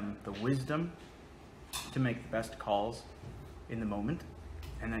give them the wisdom to make the best calls in the moment,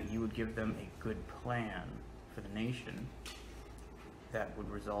 and that you would give them a good plan for the nation that would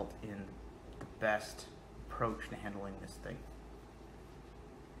result in the best approach to handling this thing.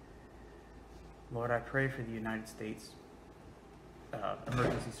 Lord, I pray for the United States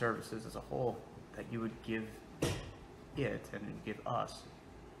emergency services as a whole, that you would give it and give us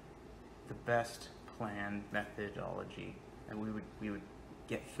the best plan, methodology, and we would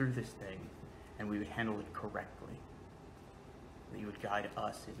get through this thing and we would handle it correctly. That you would guide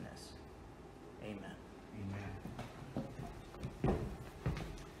us in this. Amen. Amen.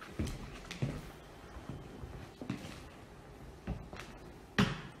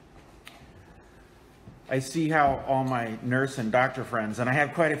 I see how all my nurse and doctor friends, and I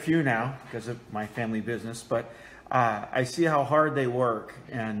have quite a few now because of my family business, but I see how hard they work,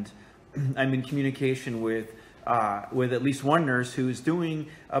 and I'm in communication with at least one nurse who is doing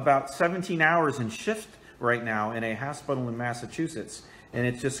about 17 hours in shift right now in a hospital in Massachusetts, and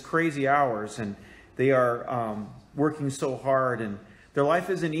it's just crazy hours, and they are working so hard, and their life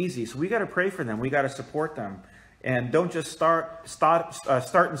isn't easy, so we got to pray for them. We got to support them. And don't just start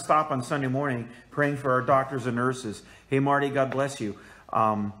and stop on Sunday morning praying for our doctors and nurses. Hey, Marty, God bless you.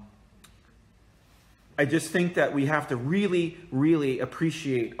 I just think that we have to really, really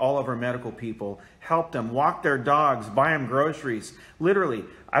appreciate all of our medical people. Help them, walk their dogs, buy them groceries. Literally,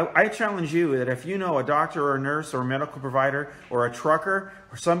 I challenge you that if you know a doctor or a nurse or a medical provider or a trucker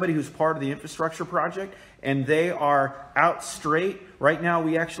or somebody who's part of the infrastructure project and they are out straight, right now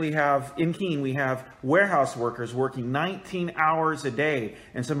we actually have, in Keene, we have warehouse workers working 19 hours a day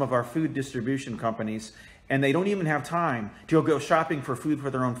in some of our food distribution companies, and they don't even have time to go shopping for food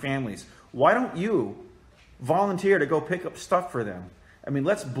for their own families. Why don't you volunteer to go pick up stuff for them? I mean,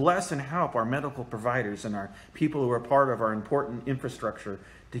 let's bless and help our medical providers and our people who are part of our important infrastructure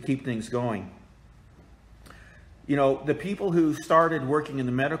to keep things going. You know, the people who started working in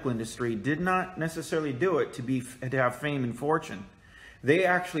the medical industry did not necessarily do it to have fame and fortune. They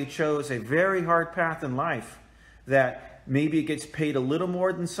actually chose a very hard path in life that maybe it gets paid a little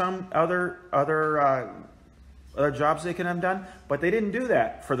more than some other jobs they can have done, but they didn't do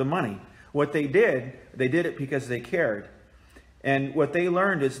that for the money. What they did it because they cared. And what they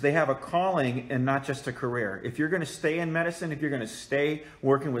learned is they have a calling and not just a career. If you're going to stay in medicine, if you're going to stay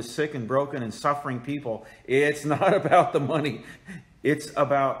working with sick and broken and suffering people, it's not about the money. It's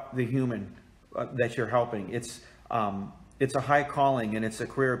about the human that you're helping. It's a high calling and it's a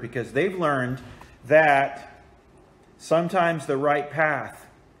career, because they've learned that sometimes the right path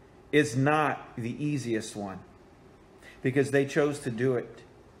is not the easiest one, because they chose to do it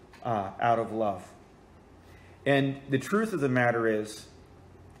out of love. And the truth of the matter is,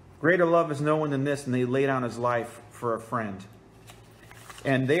 greater love is no one than this, and they lay down his life for a friend.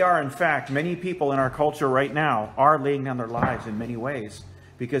 And they are, in fact, many people in our culture right now are laying down their lives in many ways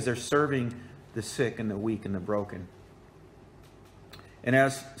because they're serving the sick and the weak and the broken. And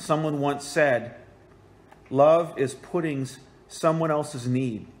as someone once said, love is putting someone else's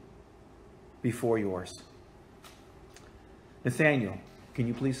need before yours. Nathaniel, can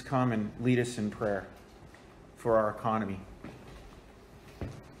you please come and lead us in prayer for our economy?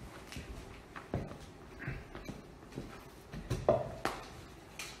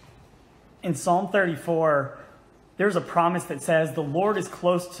 In Psalm 34, there's a promise that says, the Lord is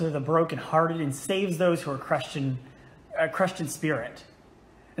close to the brokenhearted and saves those who are crushed in spirit.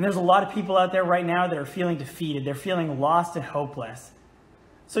 And there's a lot of people out there right now that are feeling defeated. They're feeling lost and hopeless.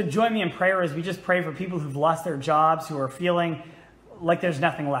 So join me in prayer as we just pray for people who've lost their jobs, who are feeling like there's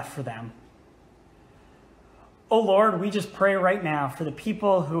nothing left for them. Oh Lord, we just pray right now for the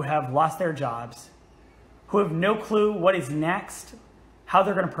people who have lost their jobs, who have no clue what is next, how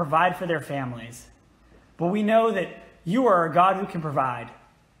they're going to provide for their families. But we know that you are a God who can provide.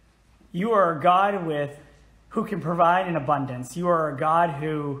 You are a God who can provide in abundance. You are a God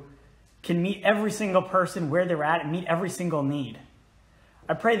who can meet every single person where they're at and meet every single need.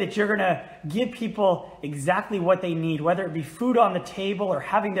 I pray that you're going to give people exactly what they need, whether it be food on the table or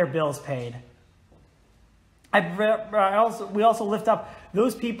having their bills paid. We also lift up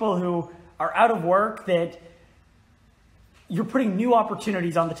those people who are out of work, that you're putting new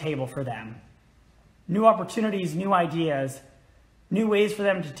opportunities on the table for them. New opportunities, new ideas, new ways for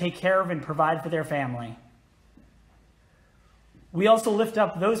them to take care of and provide for their family. We also lift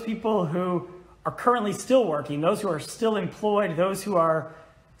up those people who are currently still working, those who are still employed, those who are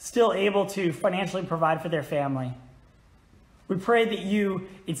still able to financially provide for their family. We pray that you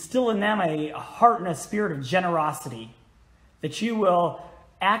instill in them a heart and a spirit of generosity, that you will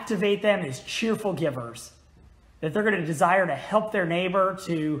activate them as cheerful givers, that they're going to desire to help their neighbor,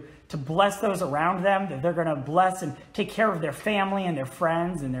 to bless those around them, that they're going to bless and take care of their family and their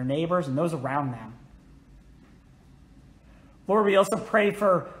friends and their neighbors and those around them. Lord, we also pray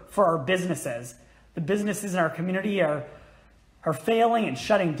for our businesses. The businesses in our community are failing and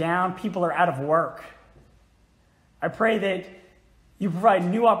shutting down. People are out of work. I pray that you provide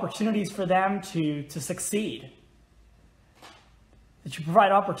new opportunities for them to succeed. That you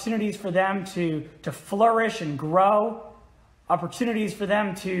provide opportunities for them to flourish and grow. Opportunities for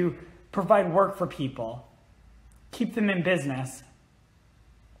them to provide work for people. Keep them in business.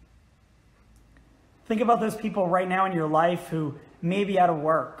 Think about those people right now in your life who may be out of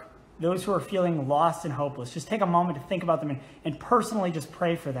work. Those who are feeling lost and hopeless. Just take a moment to think about them and personally just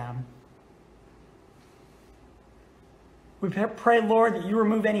pray for them. We pray, Lord, that you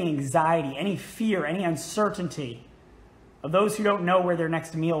remove any anxiety, any fear, any uncertainty of those who don't know where their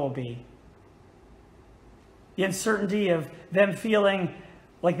next meal will be. The uncertainty of them feeling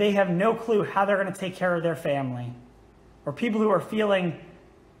like they have no clue how they're going to take care of their family. Or people who are feeling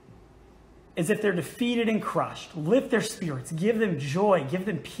as if they're defeated and crushed. Lift their spirits. Give them joy. Give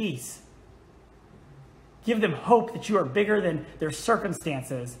them peace. Give them hope that you are bigger than their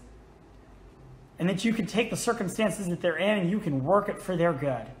circumstances. And that you can take the circumstances that they're in and you can work it for their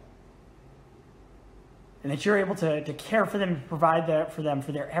good. And that you're able to care for them and provide that for them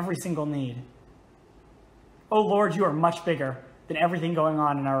for their every single need. Oh Lord, you are much bigger than everything going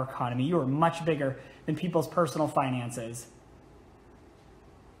on in our economy. You are much bigger than people's personal finances.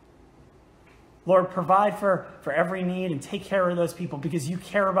 Lord, provide for every need and take care of those people because you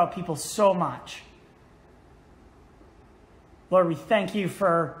care about people so much. Lord, we thank you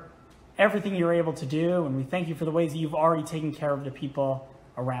for everything you're able to do, and we thank you for the ways that you've already taken care of the people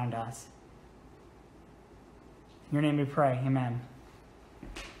around us. In your name we pray. Amen.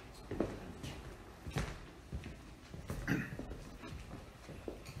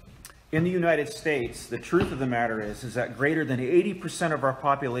 In the United States, the truth of the matter is that greater than 80% of our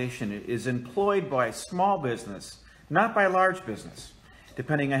population is employed by small business, not by large business,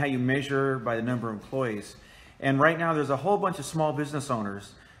 depending on how you measure by the number of employees. And right now there's a whole bunch of small business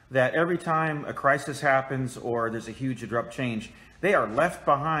owners that every time a crisis happens or there's a huge abrupt change, they are left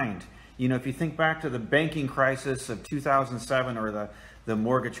behind. You know, if you think back to the banking crisis of 2007 or the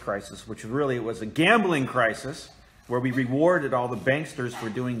mortgage crisis, which really was a gambling crisis, where we rewarded all the banksters for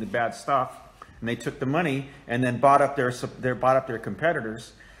doing the bad stuff, and they took the money and then bought up their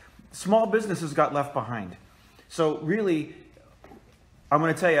competitors. Small businesses got left behind. So really, I'm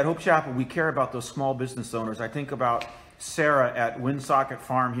going to tell you, at Hope Chapel, we care about those small business owners. I think about Sarah at Woonsocket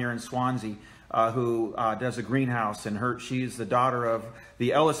Farm here in Swansea, who does a greenhouse, and she's the daughter of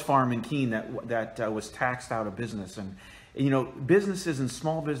the Ellis Farm in Keene that was taxed out of business. And you know, businesses and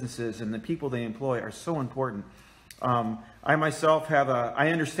small businesses and the people they employ are so important. I myself I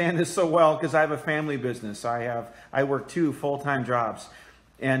understand this so well because I have a family business. I work 2 full-time jobs,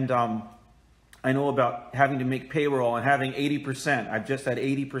 and I know about having to make payroll and having 80%. I've just had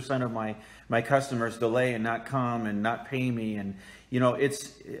 80% of my customers delay and not come and not pay me. And you know,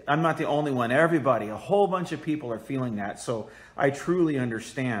 I'm not the only one. Everybody, a whole bunch of people are feeling that. So I truly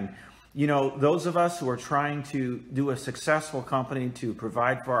understand. You know, those of us who are trying to do a successful company to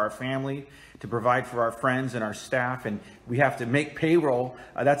provide for our family, to provide for our friends and our staff, and we have to make payroll.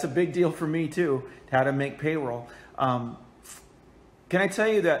 That's a big deal for me too, how to make payroll. Can I tell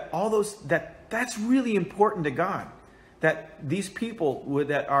you that that's really important to God, that these people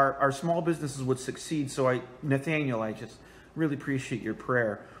that our small businesses would succeed. So Nathaniel, I just really appreciate your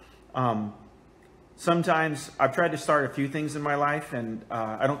prayer. Sometimes I've tried to start a few things in my life, and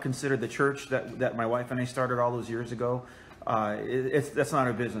I don't consider the church that my wife and I started all those years ago. That's not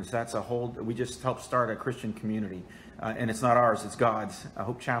a business. We just helped start a Christian community, and it's not ours. It's God's.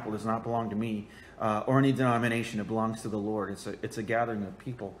 Hope Chapel does not belong to me or any denomination. It belongs to the Lord. It's a gathering of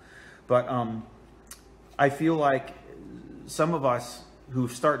people. But I feel like some of us who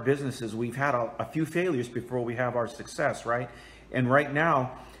start businesses, we've had a few failures before we have our success, right? And right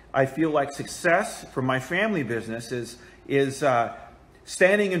now, I feel like success for my family business is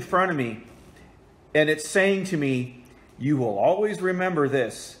standing in front of me, and it's saying to me, you will always remember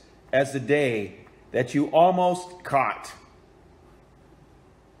this as the day that you almost caught.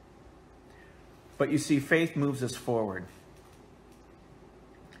 But you see, faith moves us forward.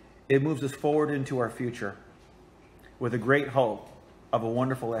 It moves us forward into our future with a great hope of a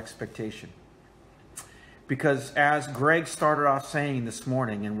wonderful expectation. Because as Greg started off saying this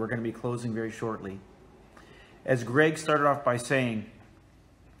morning, and we're going to be closing very shortly, as Greg started off by saying,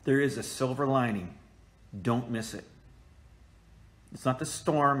 there is a silver lining. Don't miss it. It's not the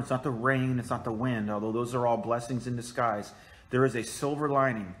storm, it's not the rain, it's not the wind, although those are all blessings in disguise. There is a silver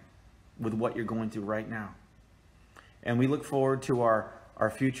lining with what you're going through right now. And we look forward to our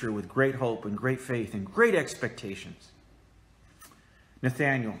future with great hope and great faith and great expectations.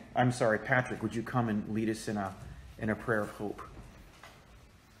 Patrick, would you come and lead us in a prayer of hope?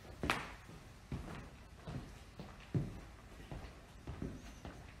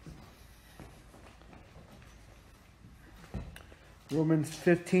 Romans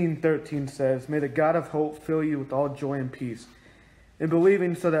 15:13 says, "May the God of hope fill you with all joy and peace in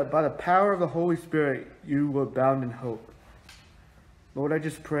believing, so that by the power of the Holy Spirit you will abound in hope." Lord, I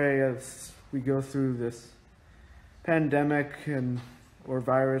just pray as we go through this pandemic or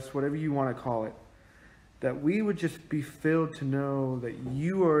virus, whatever you want to call it, that we would just be filled to know that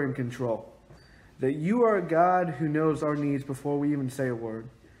you are in control, that you are a God who knows our needs before we even say a word,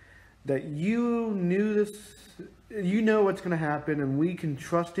 that you knew this. You know what's going to happen, and we can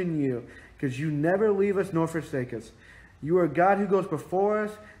trust in you because you never leave us nor forsake us. You are a God who goes before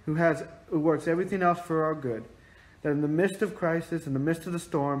us, who works everything else for our good. That in the midst of crisis, in the midst of the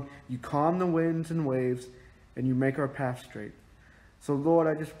storm, you calm the winds and waves, and you make our path straight. So, Lord,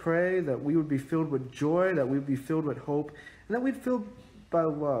 I just pray that we would be filled with joy, that we would be filled with hope, and that we'd be filled by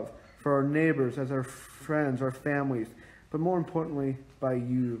love for our neighbors, as our friends, our families, but more importantly, by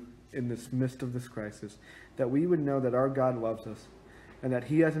you in this midst of this crisis. That we would know that our God loves us, and that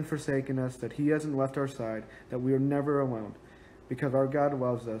he hasn't forsaken us, that he hasn't left our side, that we are never alone, because our God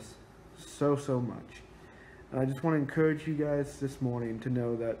loves us so, so much. And I just want to encourage you guys this morning to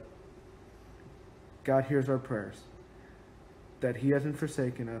know that God hears our prayers, that he hasn't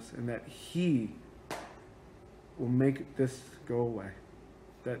forsaken us, and that he will make this go away.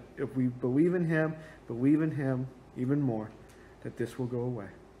 That if we believe in him even more, that this will go away.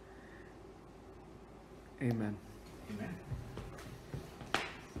 Amen. Amen.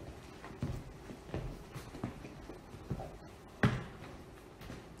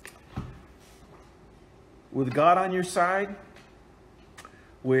 With God on your side,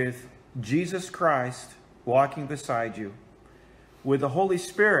 with Jesus Christ walking beside you, with the Holy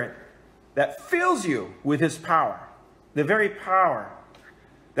Spirit that fills you with his power, the very power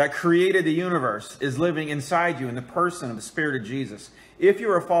that created the universe is living inside you in the person of the Spirit of Jesus. If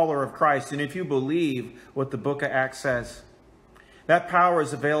you're a follower of Christ, and if you believe what the book of Acts says, that power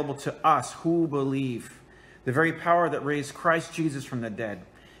is available to us who believe. The very power that raised Christ Jesus from the dead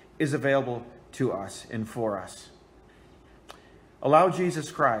is available to us and for us. Allow Jesus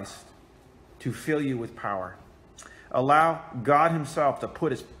Christ to fill you with power. Allow God himself to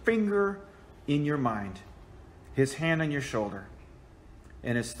put his finger in your mind, his hand on your shoulder,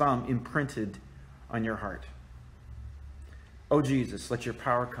 and his thumb imprinted on your heart. Oh Jesus, let your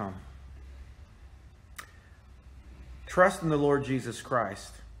power come. Trust in the Lord Jesus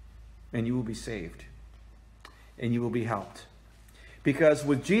Christ, and you will be saved, and you will be helped. Because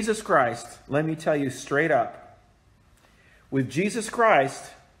with Jesus Christ, let me tell you straight up, with Jesus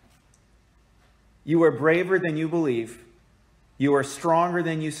Christ, you are braver than you believe, you are stronger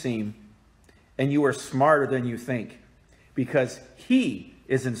than you seem, and you are smarter than you think, because he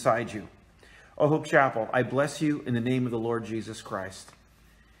is inside you. Oh, Hope Chapel, I bless you in the name of the Lord Jesus Christ.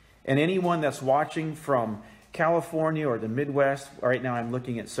 And anyone that's watching from California or the Midwest, right now I'm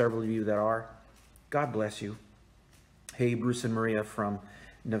looking at several of you that are, God bless you. Hey, Bruce and Maria from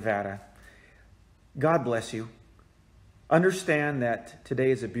Nevada. God bless you. Understand that today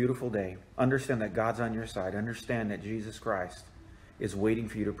is a beautiful day. Understand that God's on your side. Understand that Jesus Christ is waiting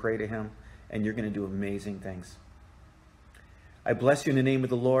for you to pray to him, and you're going to do amazing things. I bless you in the name of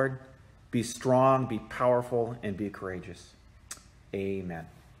the Lord. Be strong, be powerful, and be courageous. Amen.